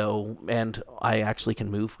 And I actually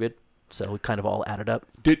can move good. So it kind of all added up.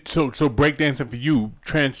 So breakdancing for you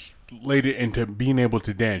translated into being able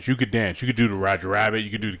to dance. You could dance. You could do the Roger Rabbit. You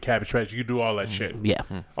could do the Cabbage Patch. You could do all that shit. Yeah,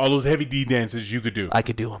 All those heavy D dances you could do. I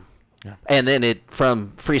could do them. Yeah. And then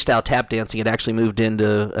from freestyle tap dancing, it actually moved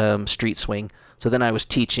into street swing. So then I was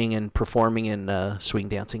teaching and performing in swing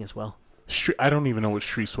dancing as well. I don't even know what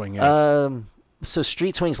street swing is. So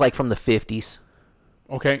street swing's like from the 50s.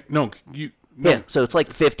 Okay, no. Yeah, so it's like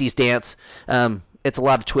 50s dance. It's a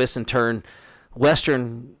lot of twist and turn.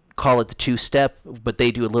 Western call it the two-step, but they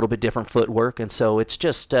do a little bit different footwork, and so it's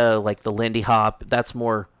just like the Lindy Hop. That's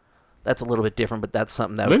a little bit different, but that's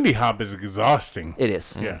something that Lindy Hop is exhausting. it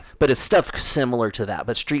is. Yeah. But it's stuff similar to that.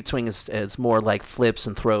 But street swing is more like flips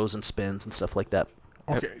and throws and spins and stuff like that.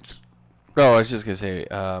 Okay. No, I was just gonna say,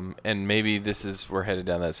 and maybe we're headed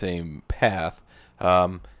down that same path.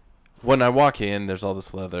 When I walk in, there's all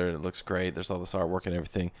this leather, and it looks great. There's all this artwork and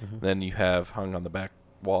everything. Mm-hmm. Then you have hung on the back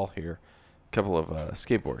wall here a couple of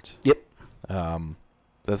skateboards. Yep. Is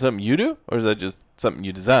that something you do, or is that just something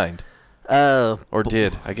you designed? Or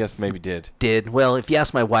did? I guess maybe did. Well, if you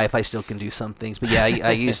ask my wife, I still can do some things. But yeah,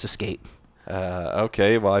 I used to skate.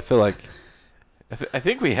 Okay. Well, I feel like I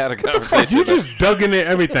think we had a conversation. You just dug into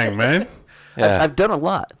everything, man. Yeah. I've done a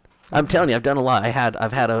lot. I'm telling you, I've done a lot.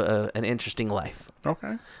 I've had an interesting life.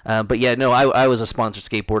 Okay. But yeah, no, I was a sponsored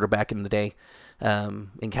skateboarder back in the day,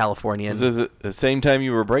 in California. Was this the same time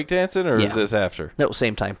you were breakdancing, or Yeah. is this after? No,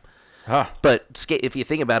 same time. Huh. But if you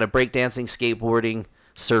think about it, breakdancing, skateboarding,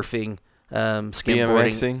 surfing,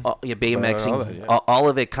 skateboarding, BMXing? BMXing, all that, yeah. all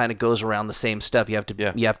of it kind of goes around the same stuff. You have to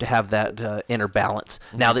Yeah. you have to have that inner balance.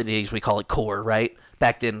 Nowadays we call it core, right?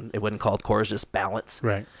 Back then it wasn't called core; it's just balance.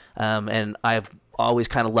 Right. And I've always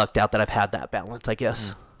kind of lucked out that I've had that balance, I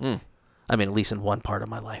guess. I mean, at least in one part of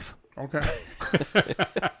my life. Okay.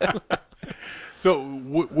 So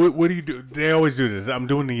what do you do? They always do this. I'm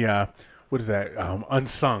doing the what is that?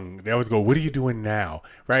 Unsung. They always go, "What are you doing now?"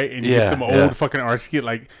 Right? And you get some old fucking artist. You get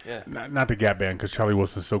like not the Gap Band because Charlie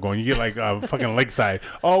Wilson's still going. You get like fucking Lakeside.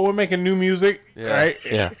 Oh, we're making new music, right?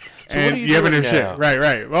 Yeah. And what are you you having doing this shit, now?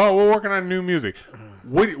 right? Well, we're working on new music.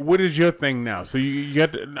 What is your thing now? So you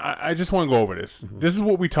got. I just want to go over this. This is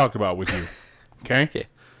what we talked about with you. Okay. Okay.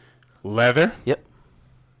 Leather. Yep.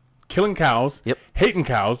 Killing cows. Yep. Hating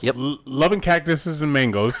cows. Yep. Loving cactuses and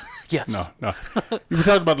mangoes. Yes. No. We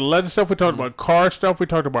talked about the leather stuff. We talked about car stuff. We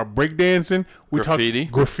talked about breakdancing. We Graffiti.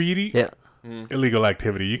 talked graffiti. Yeah. Illegal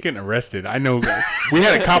activity. You're getting arrested. I know. We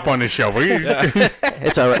had a cop on this show.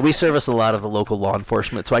 It's all right. We service a lot of the local law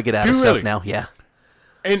enforcement, so I get out Do of you stuff really? now. Yeah.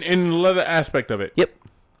 in the leather aspect of it. Yep.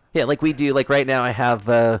 Yeah, like we do. Like right now, I have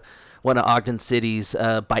one of Ogden City's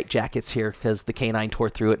bike jackets here because the canine tore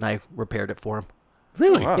through it, and I repaired it for him.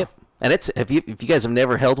 Really? Wow. Yep. And it's if you guys have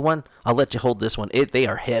never held one, I'll let you hold this one. They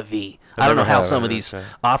are heavy. I've I don't know never how had some one, of these okay.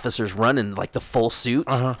 officers run in like the full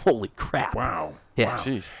suits. Uh-huh. Holy crap! Wow. Yeah. Wow.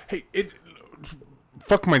 Jeez. Hey,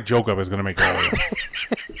 fuck my joke I was gonna make earlier.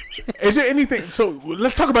 Is there anything? So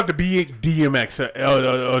let's talk about the DMX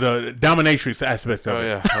or the dominatrix aspect of Oh it.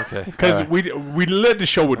 yeah. Okay. Because we led the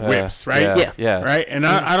show with whips, right? Yeah. Yeah. Right, and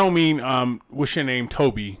I don't mean what's your name,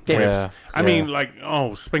 Toby Yeah. whips. Yeah. I mean like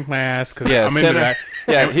spank my ass because Yeah. I'm into Center. that.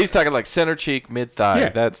 Yeah. He's talking like center cheek, mid thigh. Yeah.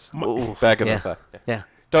 That's back of Yeah. the thigh. Yeah. Yeah.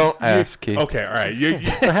 Don't ask, Keith. Okay, all right.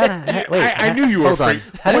 I knew you were Hold on.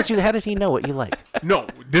 afraid. How did he know what you like? No,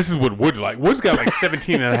 this is what Wood like. Wood's got like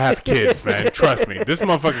 17 and a half kids, man. Trust me. This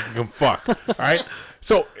motherfucker can fuck. All right?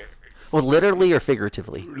 So, Well, literally or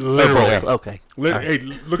figuratively? literally. Or both. Okay. Hey, look You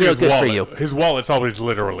know, at his good for wallet. you. His wallet's always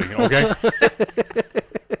literally, okay?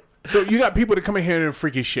 So you got people that come in here and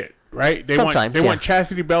freaky shit, right? They Sometimes, want yeah. want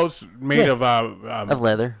chastity belts made Yeah. of Of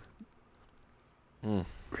leather.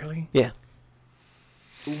 really? Yeah.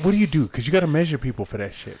 What do you do? Because you got to measure people for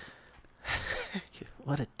that shit.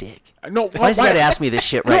 What a dick. No, Why does he got to ask me this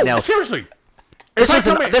shit right no, now? seriously. This If I was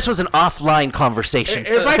come in- this was an offline conversation.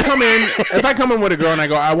 If I come in with a girl and I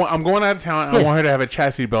go, I'm going out of town and I Yeah. want her to have a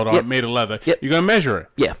chastity belt on Yep. made of leather, Yep. you're going to measure it.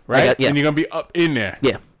 Yeah. Right? Yeah. And you're going to be up in there.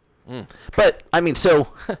 Yeah. But I mean, so,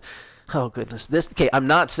 oh goodness, okay. I'm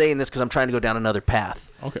not saying this because I'm trying to go down another path.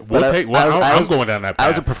 Okay, But I'm going down that path. I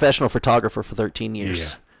was a professional photographer for 13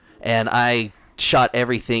 years, and I shot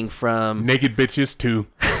everything from Naked bitches too.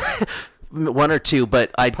 one or two,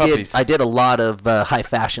 but Puppies. I did a lot of high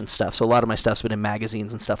fashion stuff. So a lot of my stuff's been in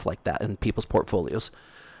magazines and stuff like that, and people's portfolios.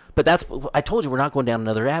 But I told you we're not going down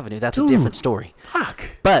another avenue. That's a different story. Fuck.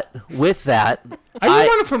 But with that, Are you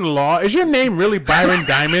running from the law? Is your name really Byron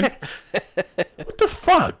Diamond? What the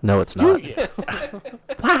fuck? no, it's not.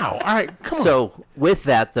 Wow. All right, come on. So with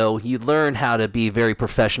that though, you learn how to be very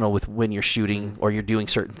professional with when you're shooting or you're doing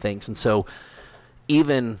certain things. And so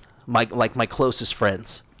even my closest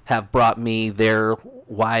friends have brought me their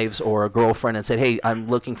wives or a girlfriend and said, "Hey, I'm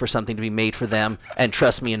looking for something to be made for them and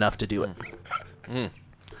trust me enough to do it."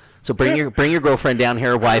 So bring your girlfriend down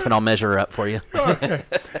here, wife, and I'll measure her up for you. Okay.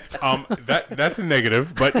 That's a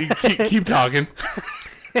negative, but you keep talking.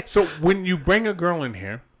 So when you bring a girl in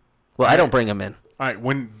here, Well, I don't bring them in. all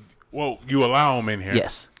right, you allow them in here.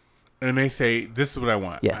 Yes. And they say, this is what I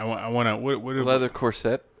want. Yeah. I want to, what Leather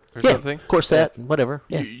corset or Yeah. something. Corset, whatever.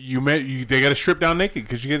 Yeah. they got to strip down naked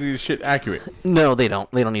because you got to get the shit accurate. No, they don't.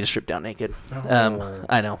 They don't need to strip down naked.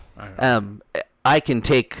 I know. I can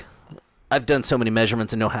take. I've done so many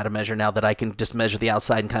measurements and know how to measure now that I can just measure the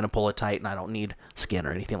outside and kind of pull it tight, and I don't need skin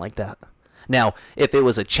or anything like that. Now, if it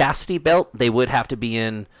was a chastity belt, they would have to be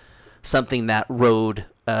in something that rode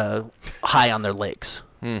high on their legs.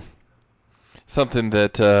 Something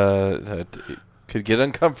that could get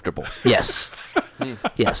uncomfortable. Yes.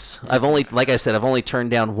 Yes. I've only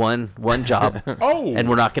turned down one job. Oh. And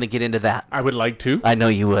we're not going to get into that. I would like to. I know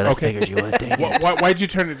you would. Okay. I figured you would. Dang it. Why'd you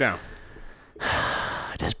turn it down?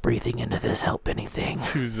 Does breathing into this help anything?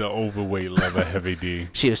 She was an overweight leather heavy D.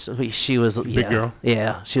 She was Big girl?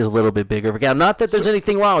 Yeah, she was a little bit bigger of a gal. Not that there's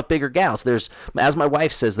anything wrong with bigger gals. There's, as my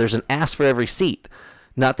wife says, there's an ass for every seat.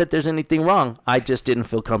 Not that there's anything wrong. I just didn't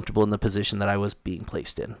feel comfortable in the position that I was being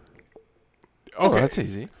placed in. Okay. That's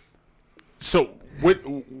easy. So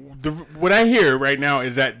what I hear right now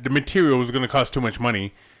is that the material was going to cost too much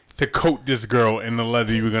money to coat this girl in the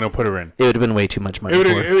leather you were going to put her in. It would have been way too much money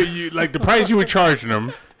for her. Like the price you were charging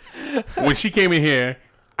them when she came in here,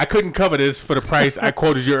 I couldn't cover this for the price I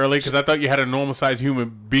quoted you earlier because I thought you had a normal sized human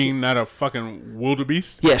being, not a fucking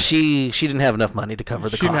wildebeest. Yeah, she didn't have enough money to cover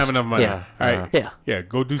the cost. She didn't have enough money. Yeah. All right. Yeah. Yeah.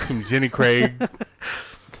 Go do some Jenny Craig,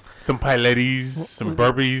 some Pilates, some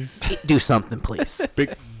burpees. Do something, please.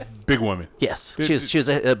 Big woman. Yes, she was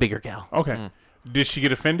a bigger gal. Okay. Did she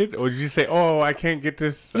get offended, or did you say, "Oh, I can't get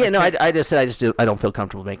this"? Yeah, no, I just said I don't feel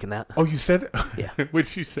comfortable making that. Oh, you said it? Yeah. What did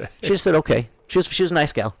she say? She just said okay. She was a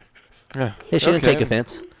nice gal. Yeah. Yeah, she didn't take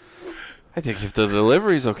offense. I think if the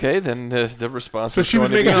delivery's okay, then the response. So is she was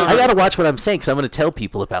going to be making good. I gotta watch what I'm saying because I'm gonna tell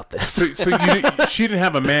people about this. So she didn't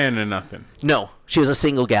have a man or nothing. No, she was a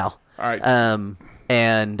single gal. All right.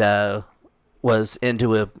 And was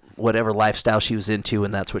into whatever lifestyle she was into,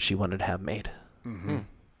 and that's what she wanted to have made.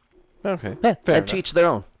 Okay. Yeah, Fair and to each their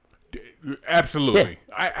own. Absolutely.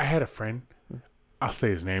 I had a friend. I'll say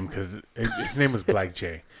his name because his name was Black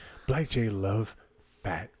J. Black J loved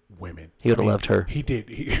fat women. He would have loved her. He did.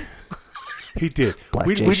 He did.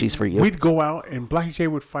 Black J, she's for you. We'd go out and Black J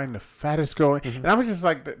would find the fattest girl, and I was just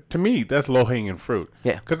like, to me, that's low hanging fruit.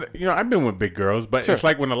 Yeah. Because I've been with big girls, but it's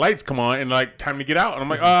like when the lights come on and like time to get out, and I'm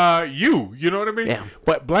like, you know what I mean? Yeah.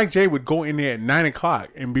 But Black J would go in there at 9:00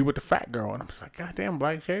 and be with the fat girl, and I'm just like, God damn,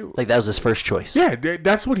 Black J. Like that was his first choice. Yeah,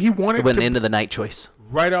 that's what he wanted. It went to, into the night choice.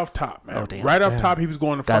 right off top, man. Oh, damn. Right off top, he was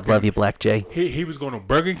going to God fucking, love you, Black J. He was going to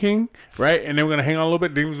Burger King, right? And then we're going to hang out a little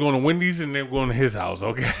bit. Then he was going to Wendy's, and then we're going to his house,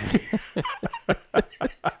 okay?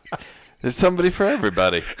 There's somebody for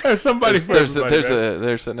everybody. There's somebody for everybody, man.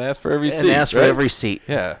 There's an ass for every An seat. ass for right? every seat.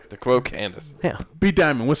 Yeah, to quote Candace. Yeah. B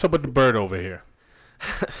Diamond, what's up with the bird over here?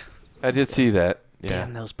 I did see that. Yeah.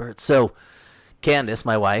 Damn those birds. So, Candace,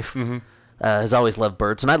 my wife, has always loved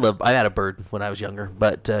birds, and I had a bird when I was younger.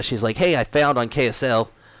 But she's like, "Hey, I found on KSL,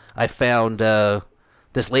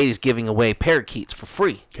 this lady's giving away parakeets for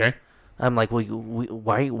free." Okay. I'm like, "Well,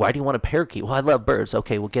 why do you want a parakeet?" "Well, I love birds."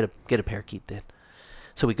 "Okay, we'll get a parakeet then."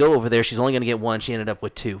 So we go over there. She's only going to get one. She ended up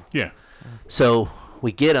with two. Yeah. So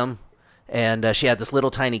we get them, and she had this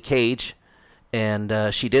little tiny cage,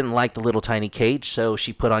 and she didn't like the little tiny cage, so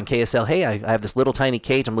she put on KSL, "Hey, I have this little tiny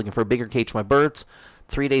cage. I'm looking for a bigger cage for my birds."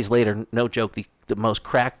 3 days later, no joke, the most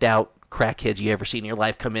cracked out crackheads you ever seen in your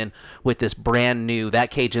life come in with this brand new,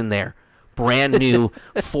 that cage in there, brand new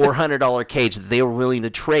 $400 cage that they were willing to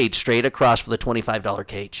trade straight across for the $25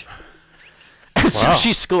 cage. So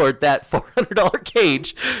she scored that $400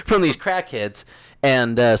 cage from these crackheads.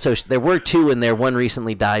 And so there were two in there. One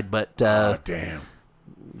recently died, but Oh, damn.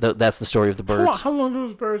 that's the story of the birds. How long do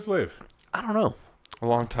those birds live? I don't know. A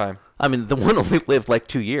long time. I mean, the one only lived like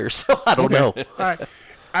 2 years, so I don't know. All right.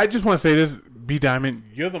 I just want to say this, B Diamond,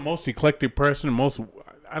 you're the most eclectic person, I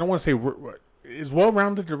don't want to say, is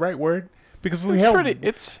well-rounded the right word? Because we've had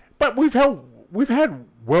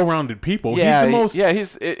well-rounded people. Yeah, He's the most,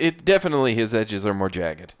 it definitely his edges are more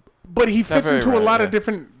jagged. but he fits very into a right, lot of yeah.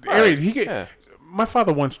 different Right, areas. He get, yeah. My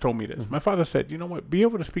father once told me this. My father said, "You know what? Be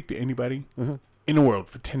able to speak to anybody in the world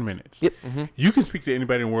for 10 minutes. Yep. You can speak to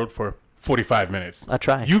anybody in the world for 45 minutes. I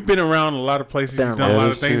try. You've been around a lot of places. Been You've done around. a lot Yeah, of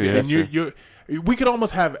that's things, true, and that's you. We could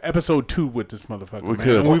almost have episode 2 with this motherfucker. We man.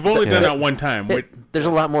 could. And we've only done Yeah. that one time. There's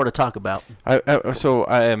a lot more to talk about.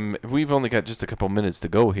 We've only got just a couple minutes to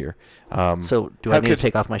go here. So, do I need to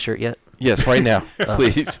take off my shirt yet? Yes, right now,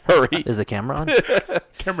 please hurry. Is the camera on?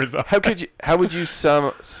 Cameras up. How would you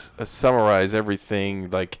summarize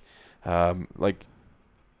everything like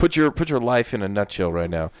put your life in a nutshell right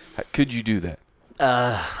now. Could you do that?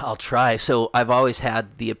 I'll try. So I've always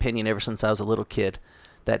had the opinion ever since I was a little kid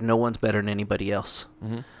that no one's better than anybody else.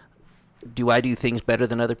 Mm-hmm. Do I do things better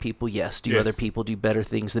than other people? Yes. Do Yes. other people do better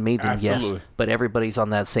things than me? Then yes. Absolutely. But everybody's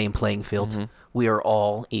on that same playing field. Mm-hmm. We are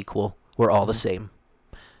all equal. We're all the same.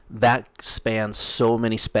 That spans so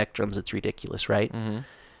many spectrums, it's ridiculous, right? Mm-hmm.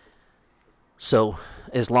 So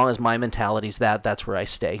as long as my mentality's that's where I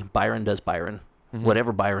stay. Byron does Byron. Mm-hmm.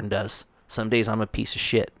 Whatever Byron does. Some days I'm a piece of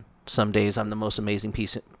shit. Some days I'm the most amazing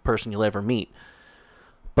person you'll ever meet.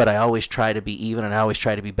 But I always try to be even, and I always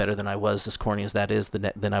try to be better than I was, as corny as that is,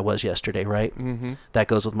 than I was yesterday, right? Mm-hmm. That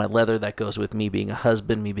goes with my leather. That goes with me being a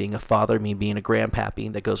husband, me being a father, me being a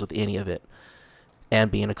grandpappy. That goes with any of it. And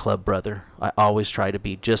being a club brother. I always try to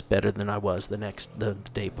be just better than I was the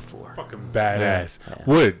day before. Fucking badass. Yeah.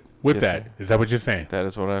 Wood, with Yes, that, sir. is that what you're saying? That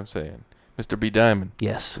is what I'm saying. Mr. B. Diamond,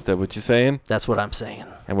 Yes, is that what you're saying? that's what I'm saying.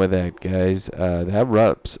 And with that, guys,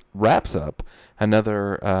 that wraps up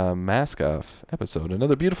another Mask Off episode.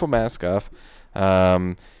 Another beautiful Mask Off.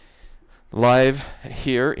 Live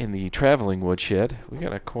here in the Traveling Woodshed. We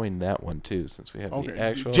got to coin that one, too, since we have the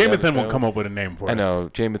actual... Jamathan will come up with a name for us. I know.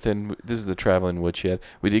 Jamathan, this is the Traveling Woodshed.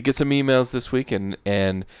 We did get some emails this week, and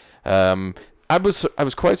I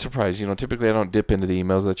was quite surprised. You know, typically I don't dip into the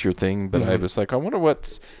emails. That's your thing. But I was like, I wonder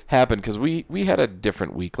what's happened, because we had a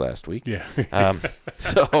different week last week. Yeah.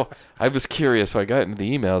 So I was curious. So I got into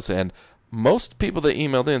the emails, and most people that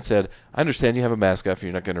emailed in said, I understand you have a mask off.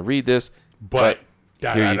 You're not going to read this, but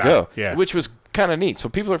here you go. Yeah. Which was kind of neat. So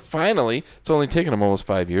people are finally, it's only taken them almost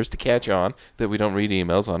 5 years to catch on that we don't read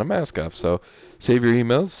emails on a mask off. So save your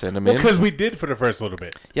emails, send them in. Because we did for the first little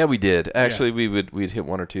bit. Yeah, we did. Actually, we'd hit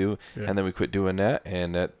one or two, Yeah. and then we quit doing that.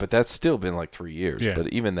 But that's still been like 3 years. Yeah. But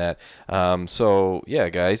even that. So yeah,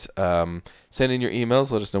 guys, send in your emails.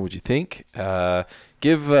 Let us know what you think.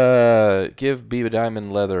 Give Biba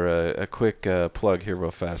Diamond Leather a quick plug here real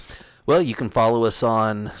fast. Well, you can follow us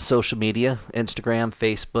on social media, Instagram,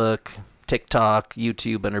 Facebook, TikTok,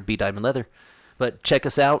 YouTube, under B Diamond Leather. But check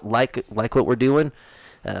us out, like what we're doing.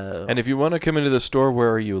 And if you want to come into the store, where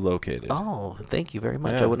are you located? Oh, thank you very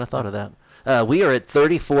much. Yeah. I wouldn't have thought of that. We are at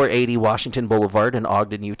 3480 Washington Boulevard in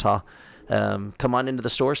Ogden, Utah. Come on into the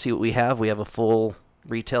store, see what we have. We have a full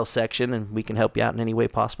retail section, and we can help you out in any way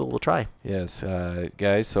possible. We'll try. Yes,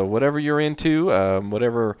 guys. So whatever you're into,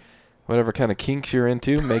 whatever kind of kinks you're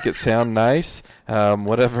into, make it sound nice.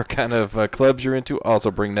 Whatever kind of clubs you're into,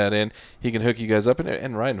 also bring that in. He can hook you guys up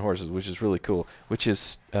and riding horses, which is really cool. Which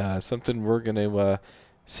is something we're gonna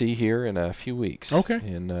see here in a few weeks. Okay.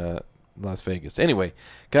 In Las Vegas. Anyway,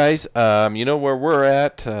 guys, you know where we're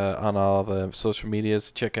at on all the social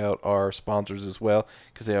medias. Check out our sponsors as well,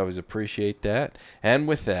 because they always appreciate that. And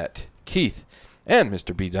with that, Keith and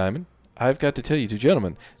Mr. B. Diamond, I've got to tell you two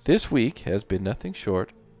gentlemen, this week has been nothing short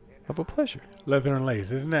of a pleasure. Leather and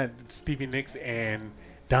Lace. Isn't that Stevie Nicks and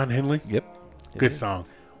Don Henley? Yep. Good song.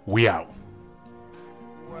 We out.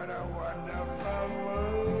 What a wonderful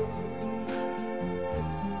world.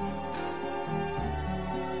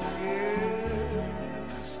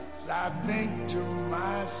 Yes, I think to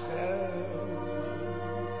myself,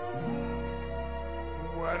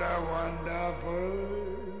 what a wonderful